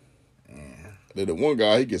 yeah. Then the one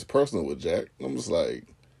guy, he gets personal with Jack. I'm just like,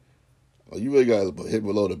 oh, you really got to hit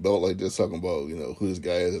below the belt like this, talking about, who this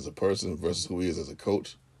guy is as a person versus who he is as a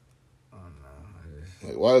coach. Oh, no.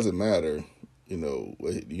 Like, why does it matter,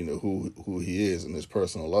 who he is in his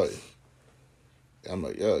personal life? I'm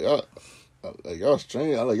like, y'all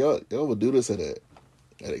strange. I'm like, y'all would do this at a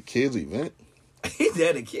kid's event? He's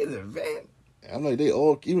at a kid's event? I'm like,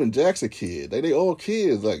 even Jack's a kid. They all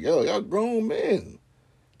kids. Like, y'all grown men.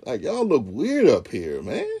 Like, y'all look weird up here,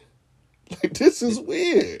 man. Like, this is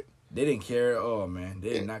weird. They didn't care at all, man.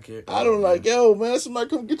 They did not care. I don't like, yo, man, somebody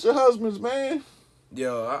come get your husbands, man.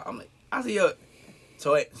 Yo, I see, yo.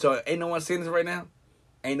 So ain't no one seeing this right now?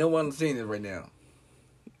 Ain't no one seeing this right now.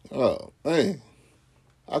 Oh, man.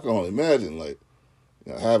 I can only imagine, like,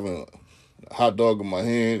 having a hot dog in my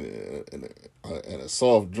hand and a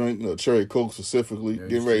soft drink, cherry Coke specifically,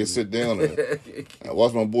 getting ready to sit down and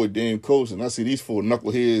watch my boy Dame coach, and I see these four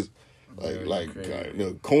knuckleheads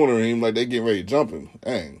cornering him like they getting ready to jump him.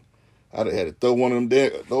 Dang. I'd have had to throw one of them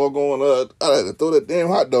I'd have to throw that damn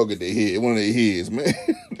hot dog at their head, one of their heads, man.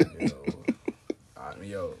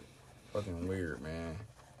 Yo, fucking weird, man.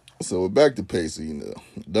 So we're back to Pacey,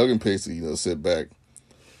 Doug and Pacey, sit back.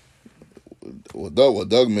 What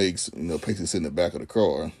Doug makes, Pacey sit in the back of the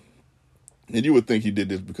car. And you would think he did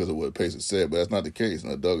this because of what Pacey said, but that's not the case.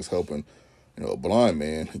 Doug's helping, a blind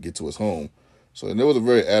man get to his home. So and it was a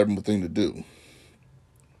very admirable thing to do.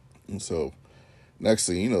 And so next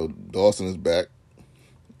thing, Dawson is back,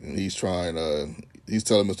 and he's telling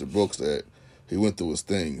Mr. Brooks that he went through his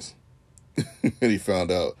things, and he found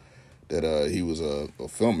out that he was a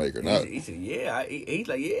filmmaker. He said, yeah. He's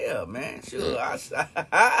like, yeah, man, sure.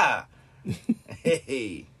 Yeah.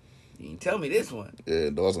 Hey, you didn't tell me this one. Yeah,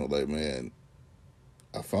 Dawson was like, man,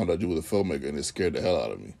 I found out you was a filmmaker, and it scared the hell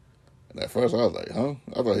out of me. And at first I was like, huh?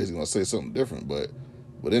 I thought he was going to say something different, but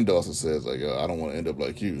then Dawson says, like, I don't want to end up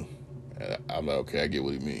like you. And I'm like, okay, I get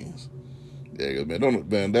what he means. Yeah, he goes,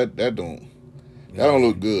 man, that don't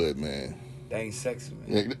look good, man. That ain't sexy,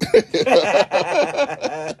 man.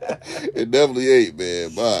 It definitely ain't,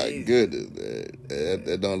 man. My goodness, man.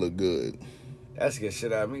 That don't look good. That scared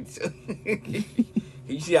shit out of me, too.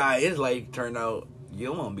 You see how his life turned out. You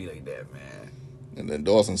don't want to be like that, man. And then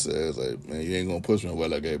Dawson says, like, man, you ain't going to push me away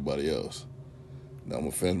like everybody else. Now I'm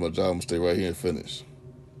going to finish my job. I'm going to stay right here and finish.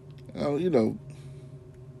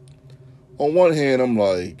 On one hand, I'm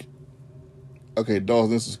like, okay,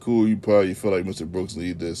 Dawson, this is cool. You probably feel like Mr. Brooks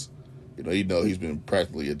need this. You know he's been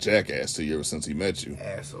practically a jackass to you ever since he met you.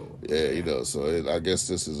 Asshole. Yeah, so I guess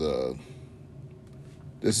this is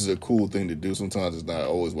a cool thing to do. Sometimes it's not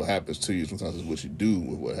always what happens to you. Sometimes it's what you do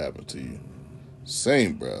with what happens to you.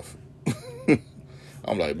 Same breath.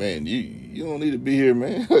 I'm like, man, you don't need to be here,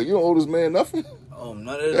 man. You don't owe this man nothing. Oh,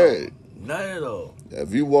 none at all. None at all.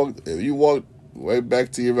 If you walked right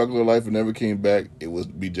back to your regular life and never came back, it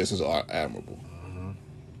would be just as admirable. Mm-hmm.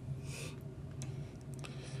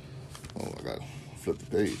 Oh, I gotta flip the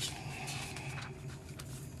page.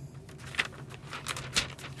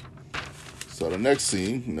 So the next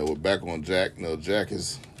scene, we're back on Jack. Jack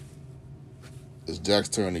it's Jack's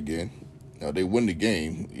turn again. Now they win the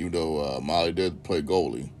game, even though Molly did play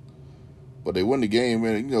goalie, but they win the game,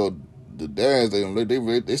 and the dads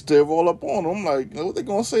they still roll up on them. I'm like, what they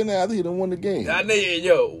gonna say now? I think he done won the game. I know,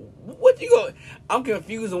 yo, what you going? I'm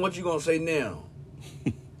confused on what you gonna say now.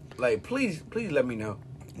 Like, please let me know.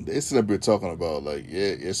 They still up here talking about like,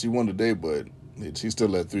 yeah, she won the day, but she still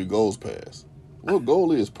let 3 goals pass. What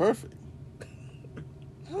goalie is perfect?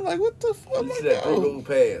 I'm like, what the fuck? She let 3 goals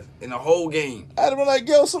pass in the whole game. I'd have been like,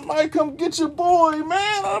 yo, somebody come get your boy,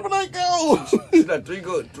 man. I'd have been like, yo. She let 3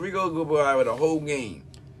 goals go by the whole game.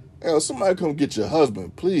 Yo, somebody come get your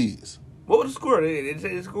husband, please. What was the score? They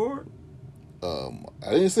say the score? I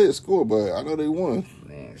didn't say the score, but I know they won.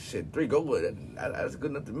 Man, shit, 3 goals. That's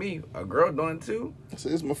good enough to me. A girl doing it too. I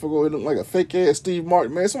said, this motherfucker look like a fake ass Steve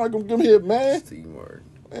Martin, man. Somebody come get him here, man. Steve Martin.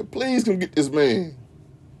 Man, please come get this man.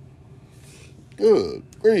 Good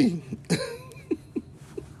grief.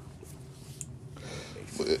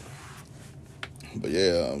 but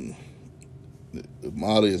yeah,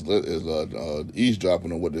 Molly is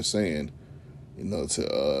eavesdropping on what they're saying,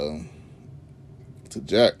 to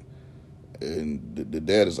Jack, and the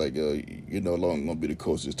dad is like, you're no longer gonna be the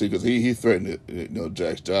coach of this team, because he threatened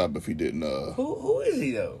Jack's job if he didn't. Who is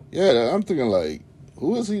he though? Yeah, I'm thinking like,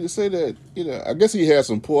 who is he to say that? I guess he had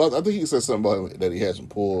some pull. I think he said something about that he had some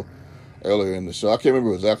pull earlier in the show. I can't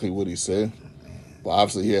remember exactly what he said, but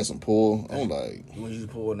obviously he had some pull. I'm like, you want you to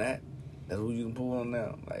pull on that? That's what you can pull on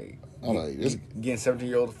now. Like, I'm like, this getting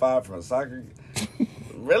 17-year-old fired from a soccer.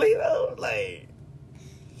 Really though? Like,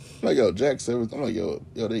 yo, Jack said, I'm like, yo,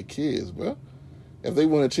 they kids, bro. If they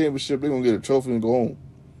win a championship, they're gonna get a trophy and go home.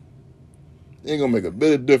 It ain't gonna make a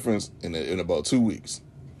bit of difference in about 2 weeks.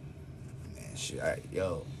 Man, shit,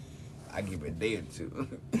 I give it a day or 2.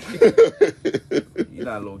 You're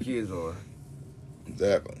not little kids, or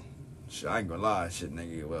Exactly. shit. I ain't gonna lie, shit,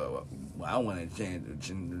 nigga. Well, I wanted a chance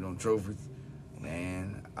to win them trophies,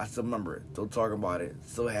 man. I still remember it. Still talking about it.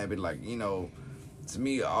 Still happy. Like, to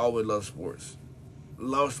me, I always love sports.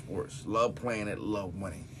 Love sports. Love playing it. Love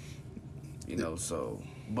winning. So,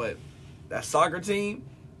 but that soccer team,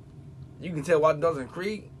 you can tell watching Dawson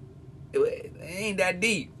Creek, it ain't that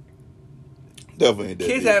deep. Definitely ain't that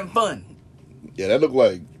Kids deep. having fun. Yeah, that look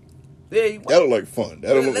like That look like fun.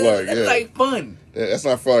 That look like like fun. That's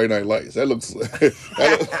not Friday Night Lights. That looks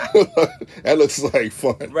that looks like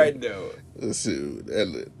fun. Right though. Shoot,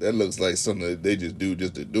 that looks like something that they just do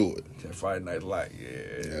just to do it. That Friday Night Light,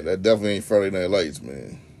 yeah. That definitely ain't Friday Night Lights,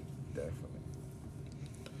 man. Definitely.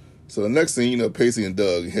 So the next thing, Pacey and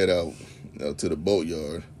Doug head out to the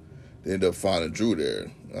boatyard. They end up finding Drew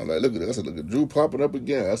there. I'm like, look at this. I said, look at Drew popping up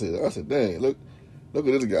again. I said, dang, look at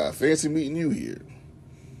this guy. Fancy meeting you here.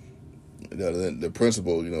 Then the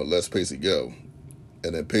principal, lets Pacey go.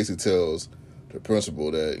 And then Pacey tells the principal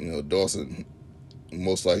that, Dawson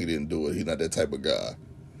most likely didn't do it. He's not that type of guy.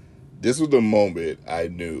 This was the moment I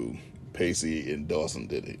knew Pacey and Dawson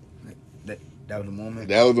did it. That was the moment?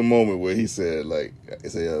 That was the moment where he said,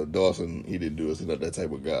 Dawson, he didn't do it. He's not that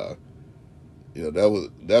type of guy.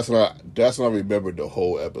 That's when I remembered the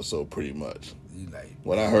whole episode pretty much.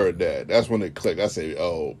 When I heard that, that's when it clicked. I said,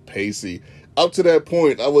 oh, Pacey. Up to that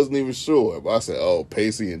point, I wasn't even sure. But I said, oh,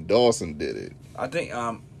 Pacey and Dawson did it. I think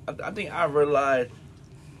I realized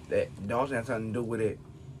that Dawson had something to do with it,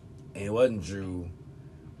 and it wasn't Drew.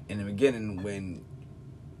 In the beginning, when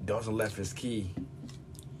Dawson left his key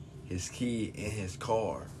in his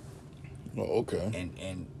car. Oh, okay.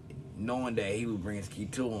 And knowing that he would bring his key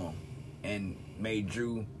to him, and made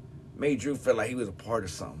Drew feel like he was a part of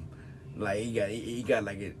something. Like he got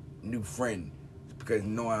like a new friend, because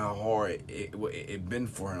knowing how hard it been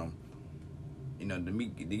for him,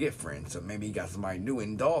 to get friends. So maybe he got somebody new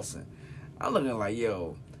in Dawson. I'm looking like,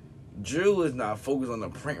 yo, Drew is not focused on the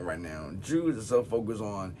prank right now. Drew is so focused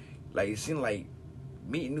on, it seems like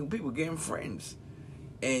meeting new people, getting friends,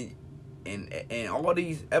 and all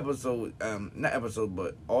these episodes, not episodes,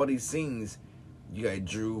 but all these scenes, you got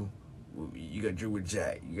Drew You got Drew with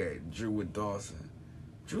Jack. You got Drew with Dawson.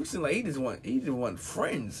 Drew seemed like he just want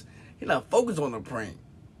friends. He not focused on the prank.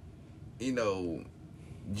 You know,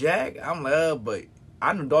 Jack, I'm like, but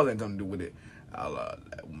I knew Dawson had something to do with it.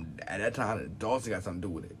 At that time, Dawson got something to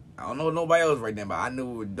do with it. I don't know nobody else right now, but I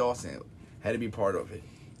knew Dawson had to be part of it.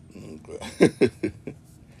 Okay.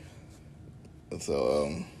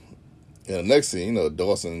 So, the next scene,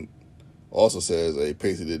 Dawson also says, hey,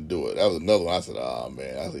 Pacey didn't do it. That was another one. I said,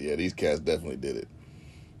 man. I said, yeah, these cats definitely did it.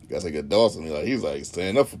 Guys like Dawson, he's like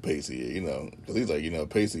standing up for Pacey, because he's like,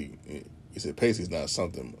 Pacey, he said Pacey's not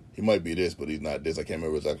something. He might be this, but he's not this. I can't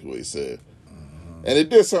remember exactly what he said. And it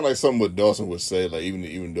did sound like something what Dawson would say, like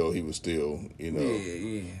even though he was still,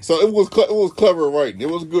 Yeah. So it was clever writing. It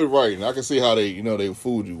was good writing. I can see how they, they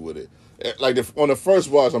fooled you with it. Like on the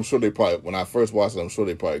first watch, I'm sure when I first watched it, I'm sure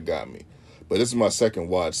they probably got me. But this is my second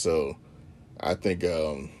watch, so I think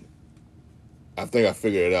I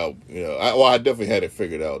figured it out. I definitely had it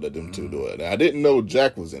figured out that them two do it. I didn't know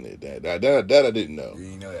Jack was in it. That I didn't know.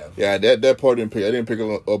 You know that. Yeah, that part I didn't pick it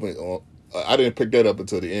up. I didn't pick that up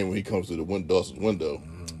until the end when he comes to Dawson's window.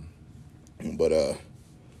 Mm-hmm. But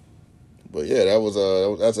yeah,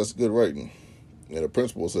 that's good writing. And the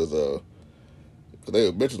principal says, cause they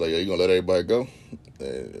mentioned like, you gonna let everybody go?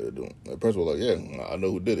 And the principal was like, yeah, I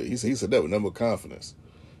know who did it. He said that with number confidence.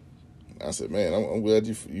 I said, man, I'm glad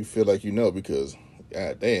you feel like you know, because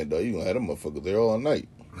god damn, dog, you gonna have them motherfuckers there all night.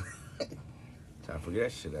 Time to figure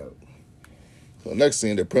that shit out. So next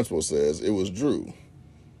scene, the principal says it was Drew.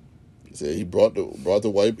 He said he bought the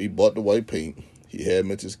white paint. He had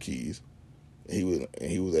Mitch's keys. And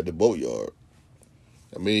he was at the boatyard.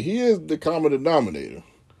 I mean, he is the common denominator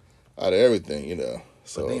out of everything,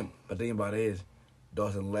 So, but the thing about it is,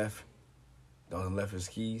 Dawson left his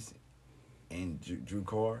keys and Drew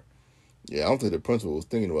car. Yeah, I don't think the principal was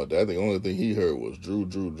thinking about that. I think the only thing he heard was Drew,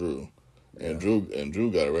 and Yeah.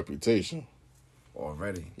 Drew got a reputation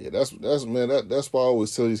Already. Yeah, that's why I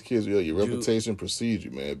always tell these kids, your reputation precedes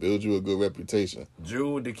you, man. Build you a good reputation.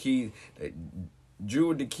 Drew with the keys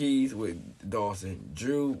with Dawson.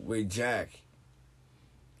 Drew with Jack.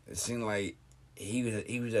 It seemed like he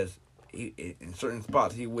was just in certain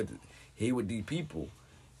spots he with these people,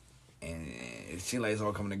 and it seemed like it's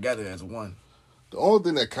all coming together as one. The only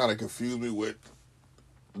thing that kind of confused me with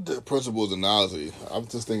the principal's analogy, I'm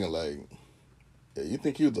just thinking like, yeah, you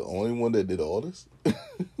think he was the only one that did all this?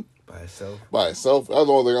 By himself? By himself? That's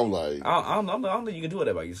the only thing I'm like. I don't think you can do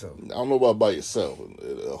that by yourself. I don't know about by yourself.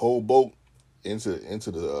 A whole boat into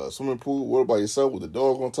the swimming pool. What about yourself with the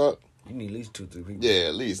dog on top? You need at least 2-3 people. Yeah,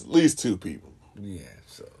 at least 2 people. Yeah,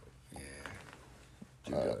 so yeah.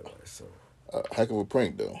 Drew got it by himself. Heck of a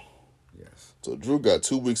prank though. Yes. So Drew got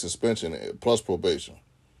 2 weeks suspension plus probation.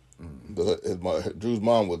 Mm-hmm. Drew's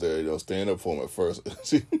mom was there, staying up for him at first.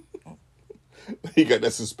 He got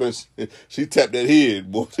that suspension. She tapped that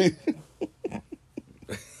head, boy.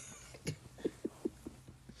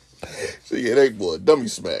 She gave that boy a dummy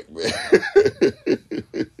smack, man.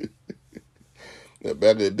 Now,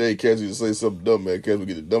 back in the day, cats used to say something dumb, man. Cats would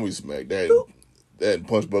get a dummy smack. That and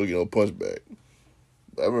punch brother get no punch back.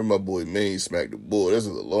 I remember my boy Maine smacked the boy. This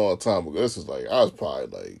is a long time ago. This is like, I was probably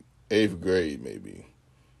like 8th grade, maybe.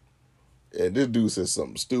 And this dude said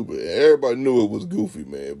something stupid. And everybody knew it was goofy,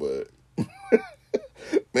 man, but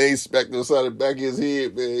man, smacked the side of the back of his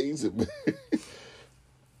head, man.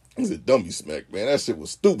 He said, dummy smack, man. That shit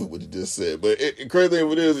was stupid what you just said. But the crazy thing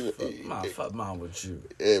with it is, fuck mine with you.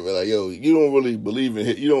 Yeah, but like, yo, you don't really believe in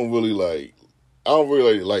hit. You don't really like. I don't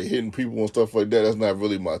really like hitting people and stuff like that. That's not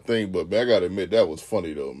really my thing. But man, I gotta admit that was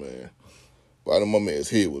funny though, man. But I know my man's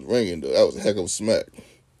head was ringing though. That was a heck of a smack.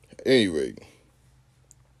 At any rate.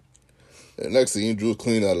 And next thing, Drew's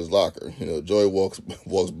cleaning out his locker. Joey walks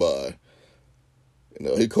by.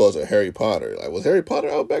 He calls her Harry Potter. Like, was Harry Potter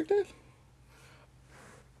out back then?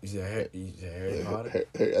 You said Harry Potter?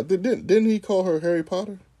 Didn't he call her Harry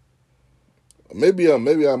Potter? Maybe I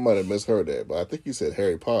might have misheard that, but I think he said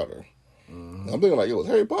Harry Potter. Mm-hmm. I'm thinking like, was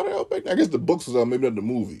Harry Potter out back then? I guess the books was out, maybe not the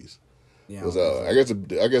movies. Yeah, I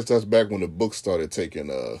guess that's back when the books started taking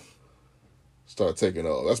off.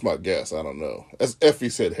 That's my guess. I don't know. That's Effie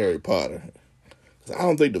said Harry Potter. I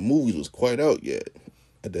don't think the movies was quite out yet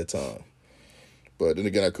at that time. But then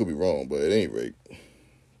again, I could be wrong. But at any rate,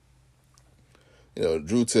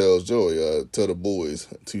 Drew tells Joey, tell the boys,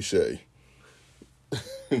 touche.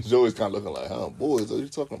 Joey's kind of looking like, huh, boys, what are you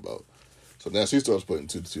talking about? So now she starts putting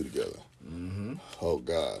 2 to 2 together. Mm-hmm. Oh,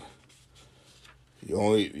 God. You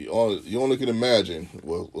only can imagine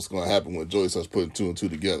what's going to happen when Joey starts putting 2 and 2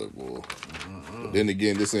 together, boy. Mm-hmm. But then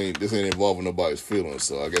again, this ain't involving nobody's feelings,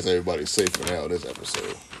 so I guess everybody's safe for now in this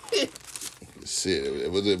episode. shit, if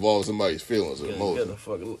it was involving somebody's feelings or emotions,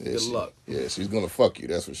 good luck. Yeah, she's gonna fuck you.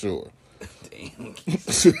 That's for sure. Damn.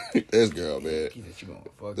 This girl, man.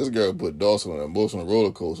 This girl put Dawson on an emotional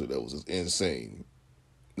roller coaster that was just insane.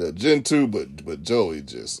 The Gen 2, but Joey,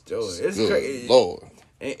 it's crazy. Lord.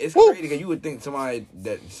 It's crazy because you would think somebody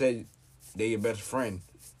that said they're your best friend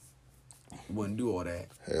wouldn't do all that.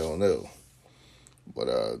 Hell no.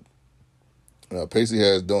 But Pacey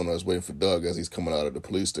has donuts waiting for Doug as he's coming out of the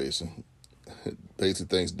police station. Pacey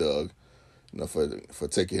thanks Doug, for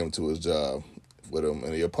taking him to his job with him,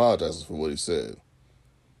 and he apologizes for what he said.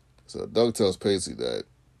 So Doug tells Pacey that,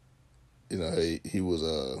 he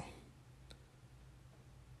was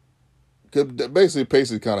basically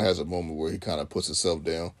Pacey kind of has a moment where he kind of puts himself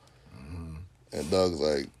down, and Doug's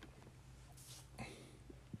like,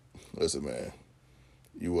 "Listen, man,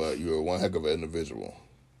 you are one heck of an individual."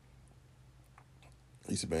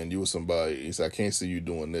 He said, "Man, you were somebody." He said, "I can't see you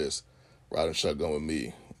doing this, riding shotgun with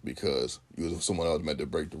me, because you was someone else meant to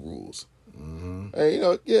break the rules." Mm-hmm.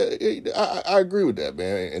 And I agree with that,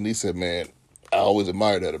 man. And he said, "Man, I always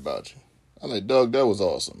admired that about you." I'm like, "Doug, that was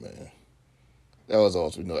awesome, man. That was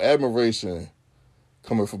awesome. Admiration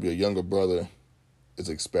coming from your younger brother is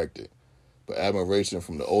expected, but admiration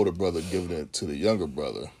from the older brother giving it to the younger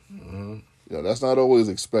brother." Mm-hmm. That's not always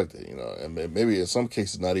expected, and maybe in some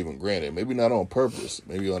cases not even granted. Maybe not on purpose.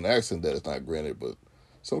 Maybe on accident that it's not granted, but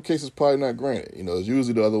some cases probably not granted. It's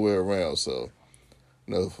usually the other way around. So,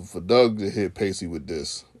 for Doug to hit Pacey with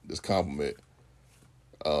this compliment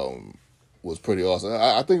was pretty awesome.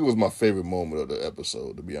 I think it was my favorite moment of the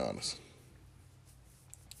episode, to be honest.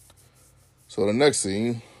 So the next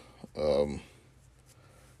scene,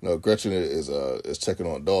 Gretchen is checking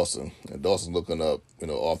on Dawson, and Dawson's looking up,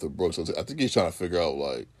 Arthur Brooks. So I think he's trying to figure out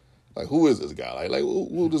like who is this guy? Like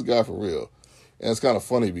who is this guy for real? And it's kind of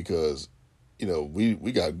funny because,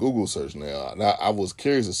 we got Google search now. Now I was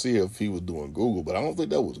curious to see if he was doing Google, but I don't think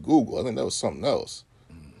that was Google. I think that was something else.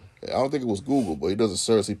 I don't think it was Google, but he does a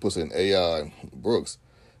search. He puts in AI Brooks,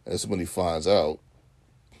 and that's when he finds out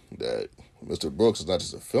that Mr. Brooks is not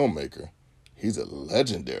just a filmmaker; he's a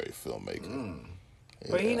legendary filmmaker. Mm.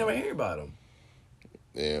 But he never heard about him.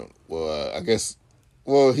 Yeah, well, I guess,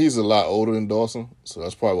 he's a lot older than Dawson, so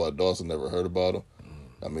that's probably why Dawson never heard about him.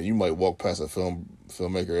 I mean, you might walk past a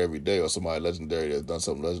filmmaker every day or somebody legendary that's done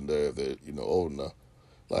something legendary if they're, old enough.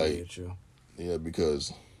 Like, true. Yeah,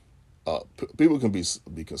 because people can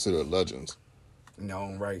be considered legends. In their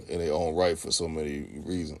own right. In their own right for so many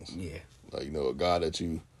reasons. Yeah. Like, a guy that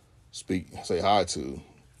you say hi to.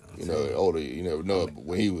 Older, you never know. But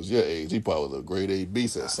when he was your age, he probably was a grade A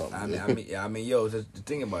beast at something. I mean, just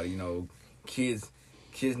think about it. Kids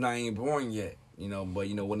not even born yet. But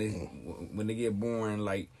when they get born,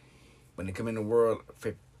 like when they come in the world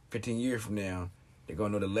 15 years from now, they're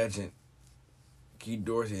gonna know the legend Keith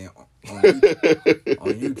Dorsey on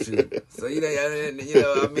YouTube. So I mean, you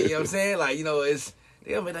know what I'm saying? Like it's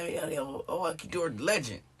they'll be like, Keith Dorsey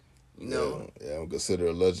legend. Yeah, I'm considered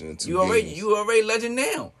a legend in 2 You already legend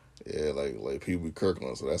now. Yeah, like Pee Wee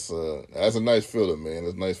Kirkland. So that's a nice feeling, man.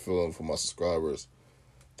 It's a nice feeling for my subscribers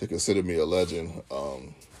to consider me a legend.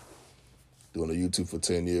 Doing the YouTube for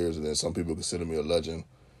 10 years, and then some people consider me a legend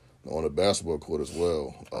on the basketball court as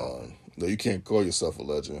well. You can't call yourself a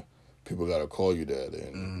legend. People got to call you that,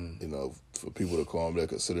 and for people to call me that,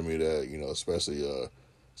 consider me that. Especially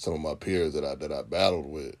some of my peers that I battled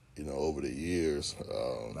with, over the years.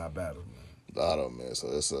 Not battled, man. A lot of them, man. So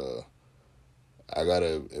it's I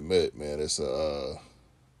gotta admit, man, it's a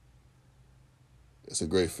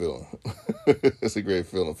great feeling. It's a great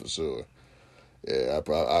feeling for sure. Yeah,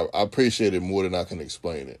 I appreciate it more than I can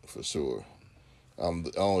explain it, for sure. I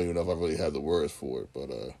don't even know if I really have the words for it, but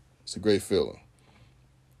it's a great feeling.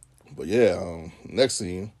 But yeah, next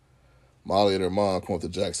scene, Molly and her mom come to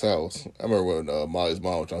Jack's house. I remember when Molly's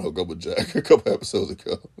mom was trying to hook up with Jack a couple episodes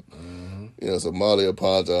ago. Mm-hmm. So Molly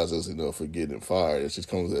apologizes, for getting fired, and she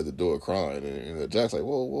comes at the door crying, and Jack's like,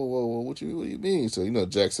 whoa, what you mean? So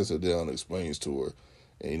Jack sits her down and explains to her,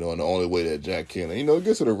 and and the only way that Jack can, it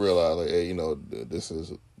gets her to realize, like, hey, this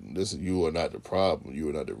is you are not the problem, you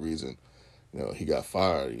are not the reason, he got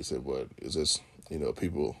fired. He said, but it's just,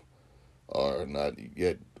 people are not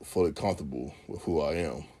yet fully comfortable with who I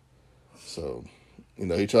am. So, he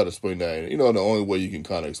tried to explain that, and the only way you can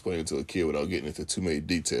kind of explain it to a kid without getting into too many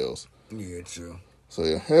details. Yeah, true. So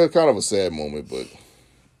yeah, kind of a sad moment, but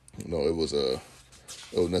it was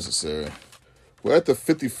necessary. We're at the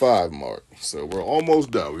 55 mark, so we're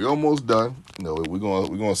almost done. We're almost done. We're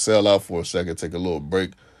gonna sail out for a second, take a little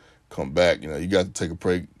break, come back. You got to take a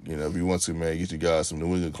break. If you want to, man, get you guys some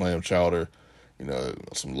New England clam chowder.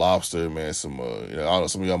 some lobster, man. Some, I don't know.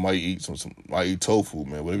 Some of y'all might eat might eat tofu,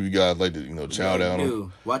 man. Whatever you guys like to, chow down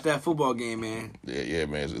on. Watch that football game, man. Yeah,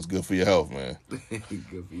 man. It's good for your health, man. Good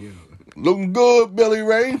for you. Looking good, Billy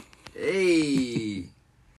Ray. Hey.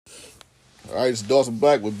 All right, it's Dawson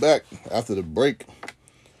Black. We're back after the break,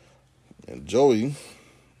 and Joey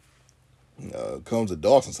comes to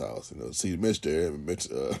Dawson's house. See Mitch there. And Mitch,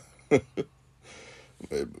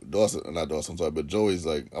 not Dawson, sorry, but Joey's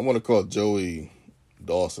like, I want to call Joey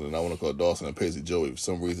Dawson, and I want to call Dawson and Pacey Joey for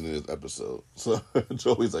some reason in this episode. So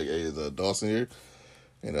Joey's like, hey, is Dawson here?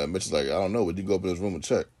 And Mitch is like, I don't know. Would you go up in his room and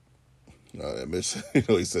check? And Mitch,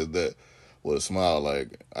 he said that with a smile.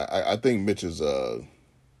 Like, I think Mitch is,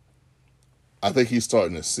 I think he's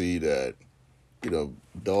starting to see that,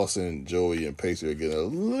 Dawson, Joey, and Pacey are getting a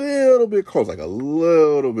little bit closer, like a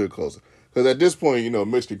little bit closer. Because at this point,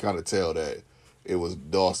 Mitch can kind of tell that it was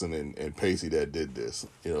Dawson and Pacey that did this,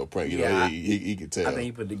 prank. He could tell. I think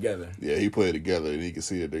he put it together. Yeah, he put it together, and he can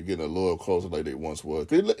see that they're getting a little closer like they once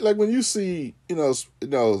was. Like when you see,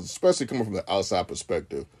 especially coming from the outside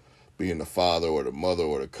perspective, being the father or the mother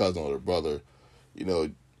or the cousin or the brother, you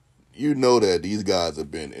know that these guys have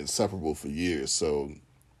been inseparable for years. So,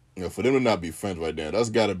 for them to not be friends right now, that's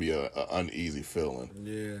got to be a uneasy feeling.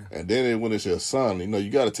 Yeah. And then when it's your son, you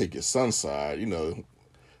got to take your son's side,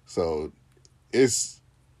 So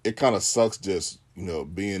it kind of sucks just,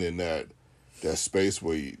 being in that space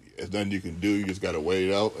where there's nothing you can do. You just got to wait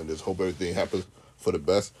it out and just hope everything happens for the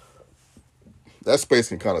best. That space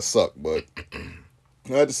can kind of suck, but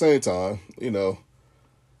at the same time, it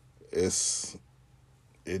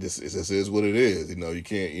just is what it is. You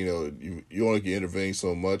can't, you only can intervene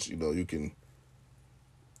so much. You can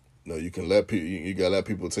let people, you gotta let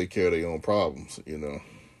people take care of their own problems, in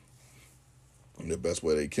the best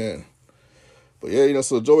way they can. But yeah,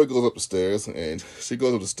 so Joey goes up the stairs, and she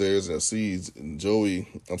goes up the stairs and sees Joey.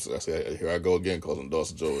 I'm sorry, here I go again, calling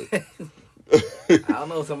Dawson Joey. I don't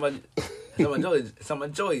know, somebody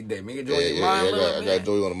Joey day. Make it Joey mind a little bit. I got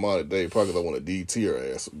Joey on the mind today, probably because I want to DT her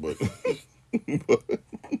ass, but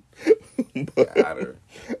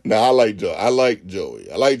I like Joey. I like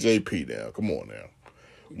Joey. I like JP now. Come on now.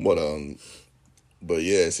 But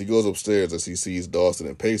yeah, she goes upstairs and she sees Dawson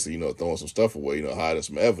and Pacey, throwing some stuff away, hiding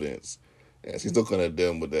some evidence. And she's looking at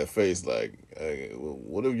them with that face like, hey,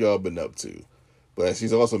 what have y'all been up to? But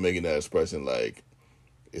she's also making that expression like,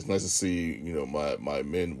 it's nice to see, my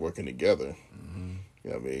men working together.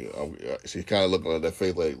 Mm-hmm. She's kind of looking at that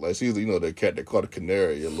face like she's, the cat that caught a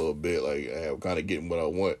canary a little bit, like, I'm kind of getting what I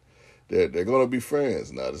want. They're going to be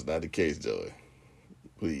friends. No, that's not the case, Joey.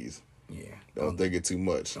 Please. Yeah. Don't think it too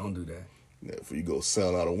much. Don't do that. Yeah, if you go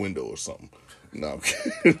sell out a window or something. No, I'm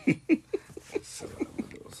kidding. Sell out a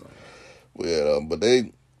window or something. Yeah, but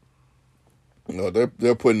they,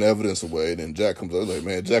 they're putting evidence away. And then Jack comes up like,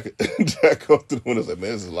 man, Jack comes through the window. Like,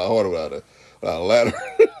 man, this is a lot harder without a ladder.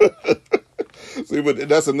 See, but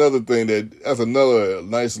that's another thing that's another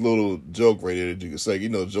nice little joke right there that you can say.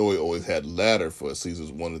 Joey always had ladder for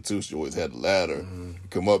seasons 1 and 2. She always had ladder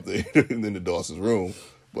come up there in the Dawson's room.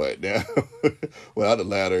 But now, without the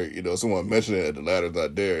ladder, someone mentioned that the ladder's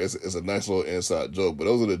not there. It's a nice little inside joke. But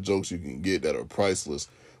those are the jokes you can get that are priceless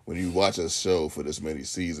when you watch a show for this many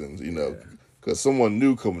seasons, because someone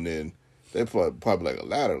new coming in, they probably like, a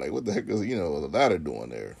ladder. Like, what the heck is, the ladder doing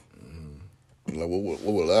there? Mm-hmm. Like, what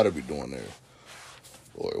would a ladder be doing there?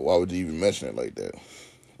 Or why would you even mention it like that?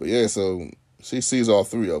 But yeah, so she sees all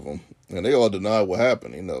three of them, and they all deny what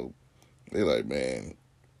happened. They're like, man,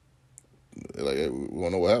 they're like, hey, we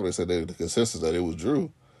don't know what happened. They said the consensus that it was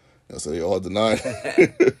Drew. And so they all denied.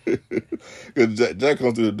 Because Jack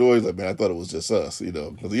comes through the door, he's like, man, I thought it was just us,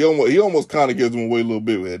 Because he almost kind of gives them away a little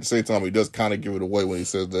bit. But at the same time, he does kind of give it away when he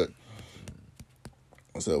says that.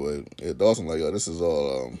 So Dawson like, this is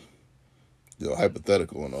all,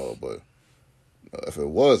 hypothetical and all. But if it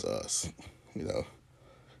was us,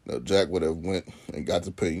 Jack would have went and got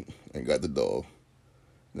the paint and got the dog.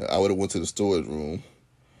 I would have went to the storage room.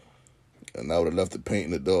 And I would have left the paint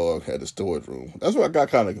and the dog at the storage room. That's where I got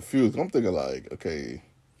kind of confused. I'm thinking like, okay,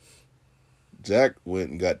 Jack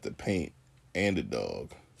went and got the paint and the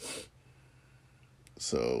dog.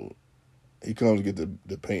 So he comes to get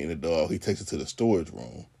the paint and the dog. He takes it to the storage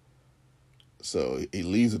room. So he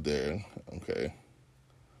leaves it there. Okay.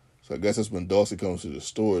 So I guess that's when Dawson comes to the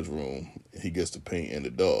storage room. He gets the paint and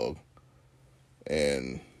the dog.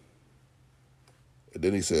 And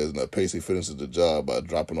then he says, now Pacey finishes the job by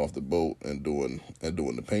dropping off the boat and doing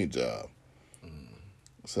the paint job.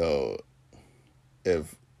 So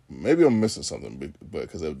if maybe I'm missing something, but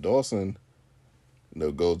because if Dawson,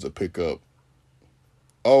 goes to pick up,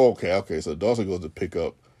 so Dawson goes to pick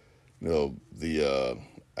up You know,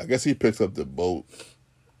 I guess he picks up the boat,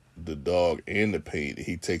 the dog, and the paint.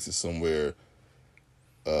 He takes it somewhere.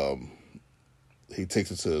 He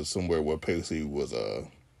takes it to somewhere where Pacey was.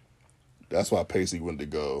 That's why Pacey went to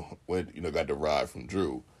go. Got the ride from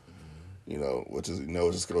Drew. Which is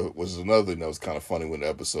another thing that was kind of funny with the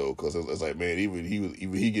episode, because it's like, man, even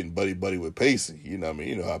he getting buddy with Pacey. You know what I mean?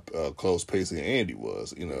 You know how close Pacey and Andy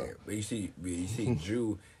was. You know, yeah, but you see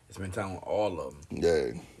Drew spend time with all of them.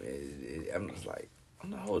 Yeah, I'm just like,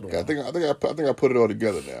 I'm not holding. I think I put it all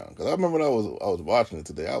together now, because I remember when I was watching it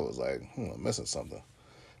today, I was like, I'm missing something.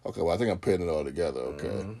 Okay, well, I think I'm putting it all together. Okay,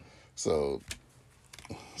 Mm-hmm.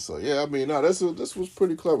 So yeah, I mean, no, this was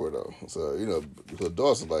pretty clever though. So because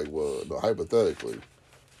Dawson's like, well, no, hypothetically,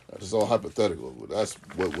 it's all hypothetical. But that's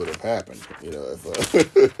what would have happened, if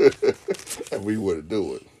if we were to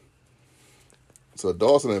do it. So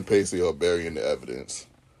Dawson and Pacey are burying the evidence,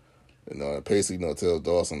 and Pacey, tells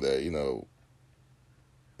Dawson that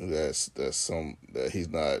that he's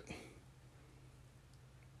not,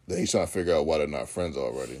 that he's trying to figure out why they're not friends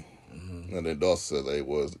already. Mm-hmm. And then Dawson says, "Hey,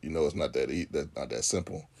 it's not that's not that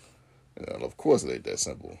simple." And of course, it ain't that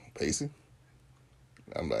simple, Pacey.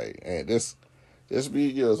 I'm like, man, this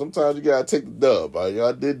be, sometimes you gotta take the dub.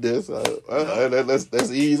 I did this.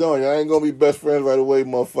 Let's ease on. Y'all ain't gonna be best friends right away,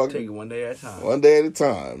 motherfucker. Take it one day at a time. One day at a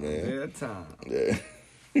time, man. One day at a time. Yeah.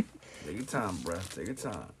 Take your time, bro. Take your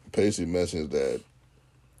time. Pacey mentions that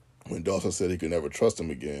when Dawson said he could never trust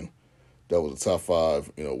him again, that was the top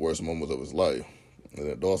 5, worst moments of his life. And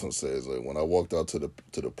then Dawson says, like, when I walked out to the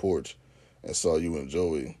porch and saw you and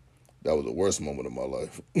Joey, that was the worst moment of my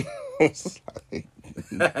life.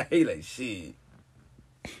 He like, shit.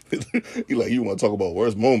 He like, you want to talk about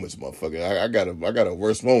worst moments, motherfucker? I got a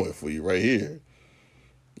worst moment for you right here.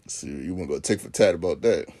 See, you want to go tick for tat about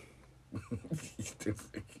that?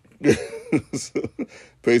 So,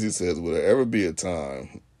 Pacey says, "Will there ever be a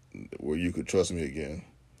time where you could trust me again?"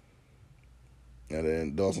 And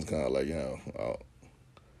then Dawson's kind of like,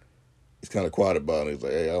 he's kind of quiet about it. He's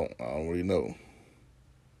like, "Hey, I don't really know."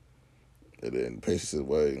 And then Pacey says,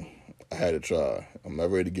 "Well, I had to try. I'm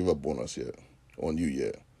not ready to give up on you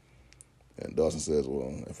yet." And Dawson says,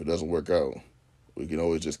 "Well, if it doesn't work out, we can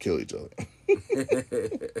always just kill each other."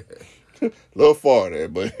 A little far there,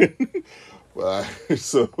 but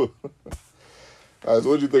so what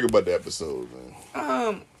did you think about the episode,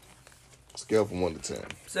 man? Scale from 1 to 10.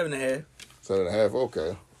 7.5. 7.5.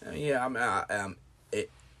 Okay. Yeah,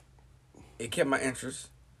 it kept my interest.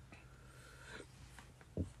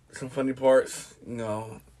 Some funny parts,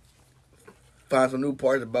 Find some new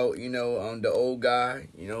parts about, the old guy,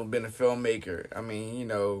 being a filmmaker. I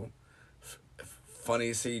mean, funny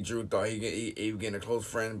to see Drew thought he was getting a close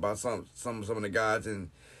friend about some of the guys,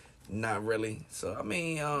 and not really. So I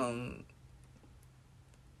mean,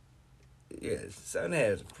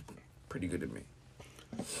 7.5 is pretty good to me.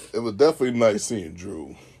 It was definitely nice seeing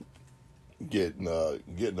Drew getting a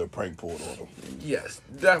prank pulled on him. Yes,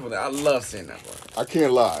 definitely. I love seeing that one. I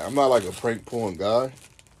can't lie. I'm not like a prank pulling guy,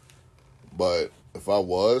 but if I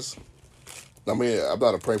was, I'm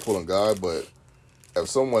not a prank pulling guy, but if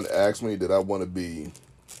someone asked me did I want to be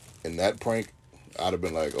in that prank, I'd have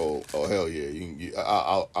been like, oh hell yeah,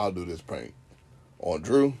 I'll do this prank on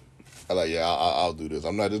Drew. I'll do this.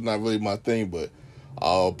 It's not really my thing, but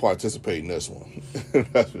I'll participate in this one.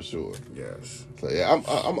 That's for sure. Yes. So yeah, I'm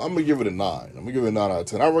gonna give it a 9. I'm gonna give it a 9 out of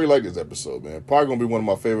 10. I really like this episode, man. Probably gonna be one of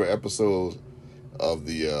my favorite episodes of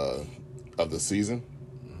the season.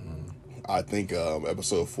 Mm-hmm. I think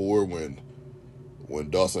episode 4 when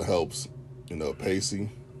Dawson helps, Pacey.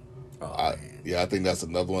 I think that's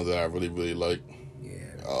another one that I really, really like.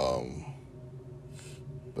 Yeah.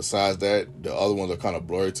 Besides that, the other ones are kind of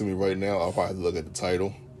blurry to me right now. I'll probably look at the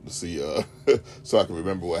title to see, so I can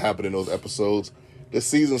remember what happened in those episodes. This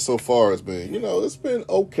season so far has been, it's been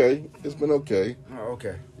okay. It's been okay. Oh,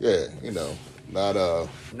 okay. Yeah, not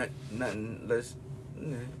nothing less.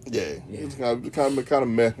 Yeah, it's kind of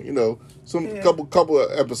meh. Couple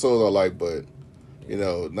of episodes I like, but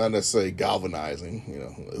not necessarily galvanizing.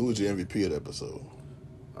 Who was your MVP of the episode?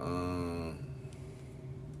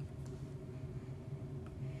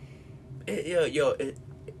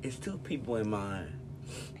 It's 2 people in mind.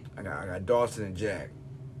 I got Dawson and Jack.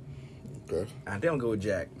 Okay. I think I'm go with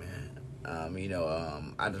Jack, man.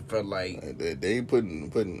 I just felt like they ain't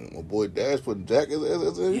putting my boy Dash putting Jack as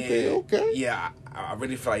MVP. Okay. Yeah, I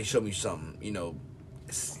really feel like he showed me something.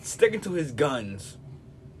 Sticking to his guns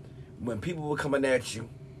when people were coming at you,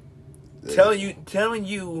 telling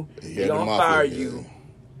you they're gonna fire you.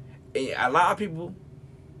 And a lot of people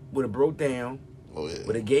would have broke down,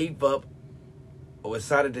 would have gave up, or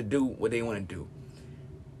decided to do what they want to do.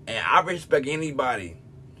 And I respect anybody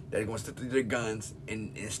that's gonna stick to their guns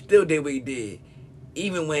and still did what he did.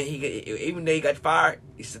 Even though he got fired,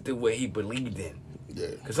 he still did what he believed in. Yeah.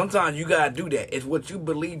 Because sometimes you gotta do that. It's what you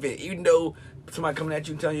believe in. Even though somebody coming at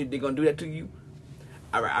you and telling you they're gonna do that to you,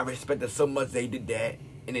 I respect that so much they did that.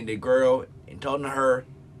 And then the girl and talking to her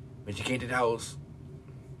when she came to the house,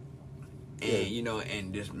 and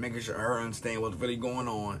and just making sure her understand what's really going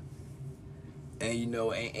on. And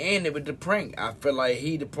and it was the prank. I feel like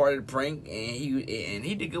he departed the prank, and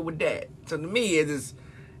he did good with that. So to me, it is,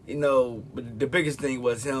 but the biggest thing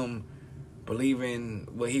was him believing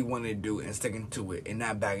what he wanted to do and sticking to it and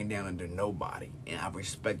not backing down under nobody. And I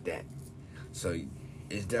respect that. So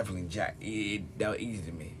it's definitely Jack. That was easy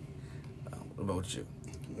to me. What about you?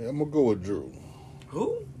 Yeah, I'm gonna go with Drew.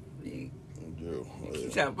 Who? Drew.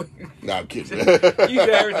 Nah, I'm kidding. You said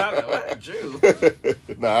every time, what? Drew?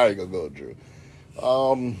 Nah, I ain't gonna go with Drew.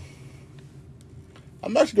 I'm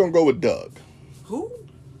actually gonna go with Doug. Who?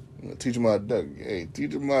 Teach him how to Dougie. Hey,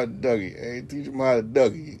 teach him how to Dougie. Hey, teach him how to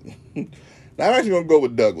Dougie. Now, I'm actually gonna go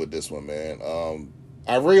with Doug with this one, man.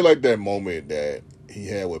 I really like that moment that he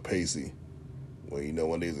had with Pacey, when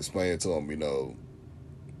when he was explaining to him,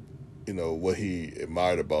 what he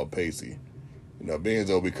admired about Pacey. Being as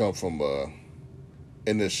though we come from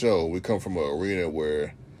in this show, we come from an arena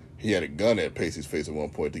where he had a gun at Pacey's face at one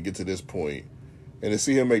point. To get to this point, and to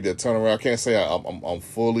see him make that turnaround, I can't say I'm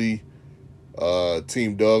fully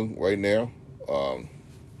Team Doug right now.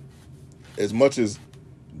 As much as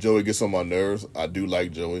Joey gets on my nerves, I do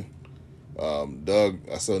like Joey. Doug,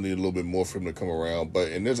 I still need a little bit more for him to come around. But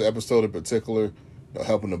in this episode in particular,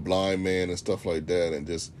 helping the blind man and stuff like that, and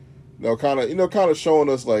just kind of showing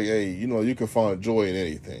us like, hey, you can find joy in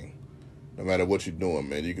anything, no matter what you're doing,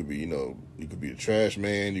 man. You could be, you could be a trash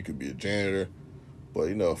man, you could be a janitor, but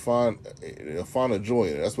find a joy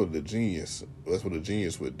in it. That's what the genius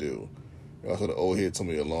would do. That's what the old head told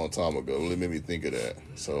me a long time ago. It really made me think of that.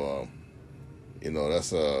 So,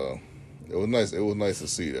 that's it was nice. It was nice to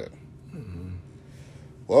see that. Mm-hmm.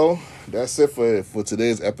 Well, that's it for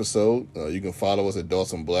today's episode. You can follow us at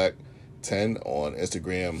Dawson Black 10 on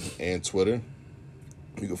Instagram and Twitter.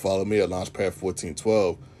 You can follow me at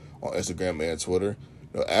Launchpad1412 on Instagram and Twitter.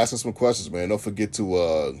 Ask us some questions, man. Don't forget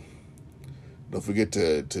to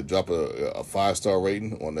drop a 5-star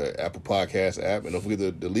rating on the Apple Podcast app, and don't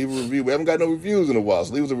forget to leave a review. We haven't got no reviews in a while,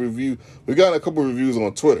 so leave us a review. We got a couple of reviews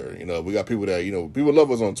on Twitter. We got people that people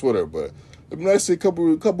love us on Twitter, but it'd be nice to see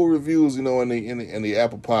a couple reviews, in the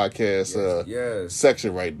Apple Podcast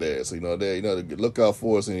section right there. So look out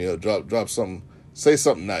for us and drop something, say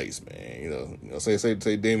something nice, man. Say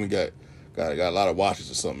Damon got a lot of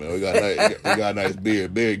watches or something, man. We got a nice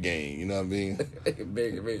beard game. You know what I mean?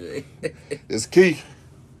 Big. It's Keith,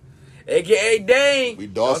 AKA Dane. We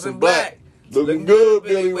Dawson Black. Looking good,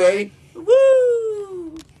 Billy Ray.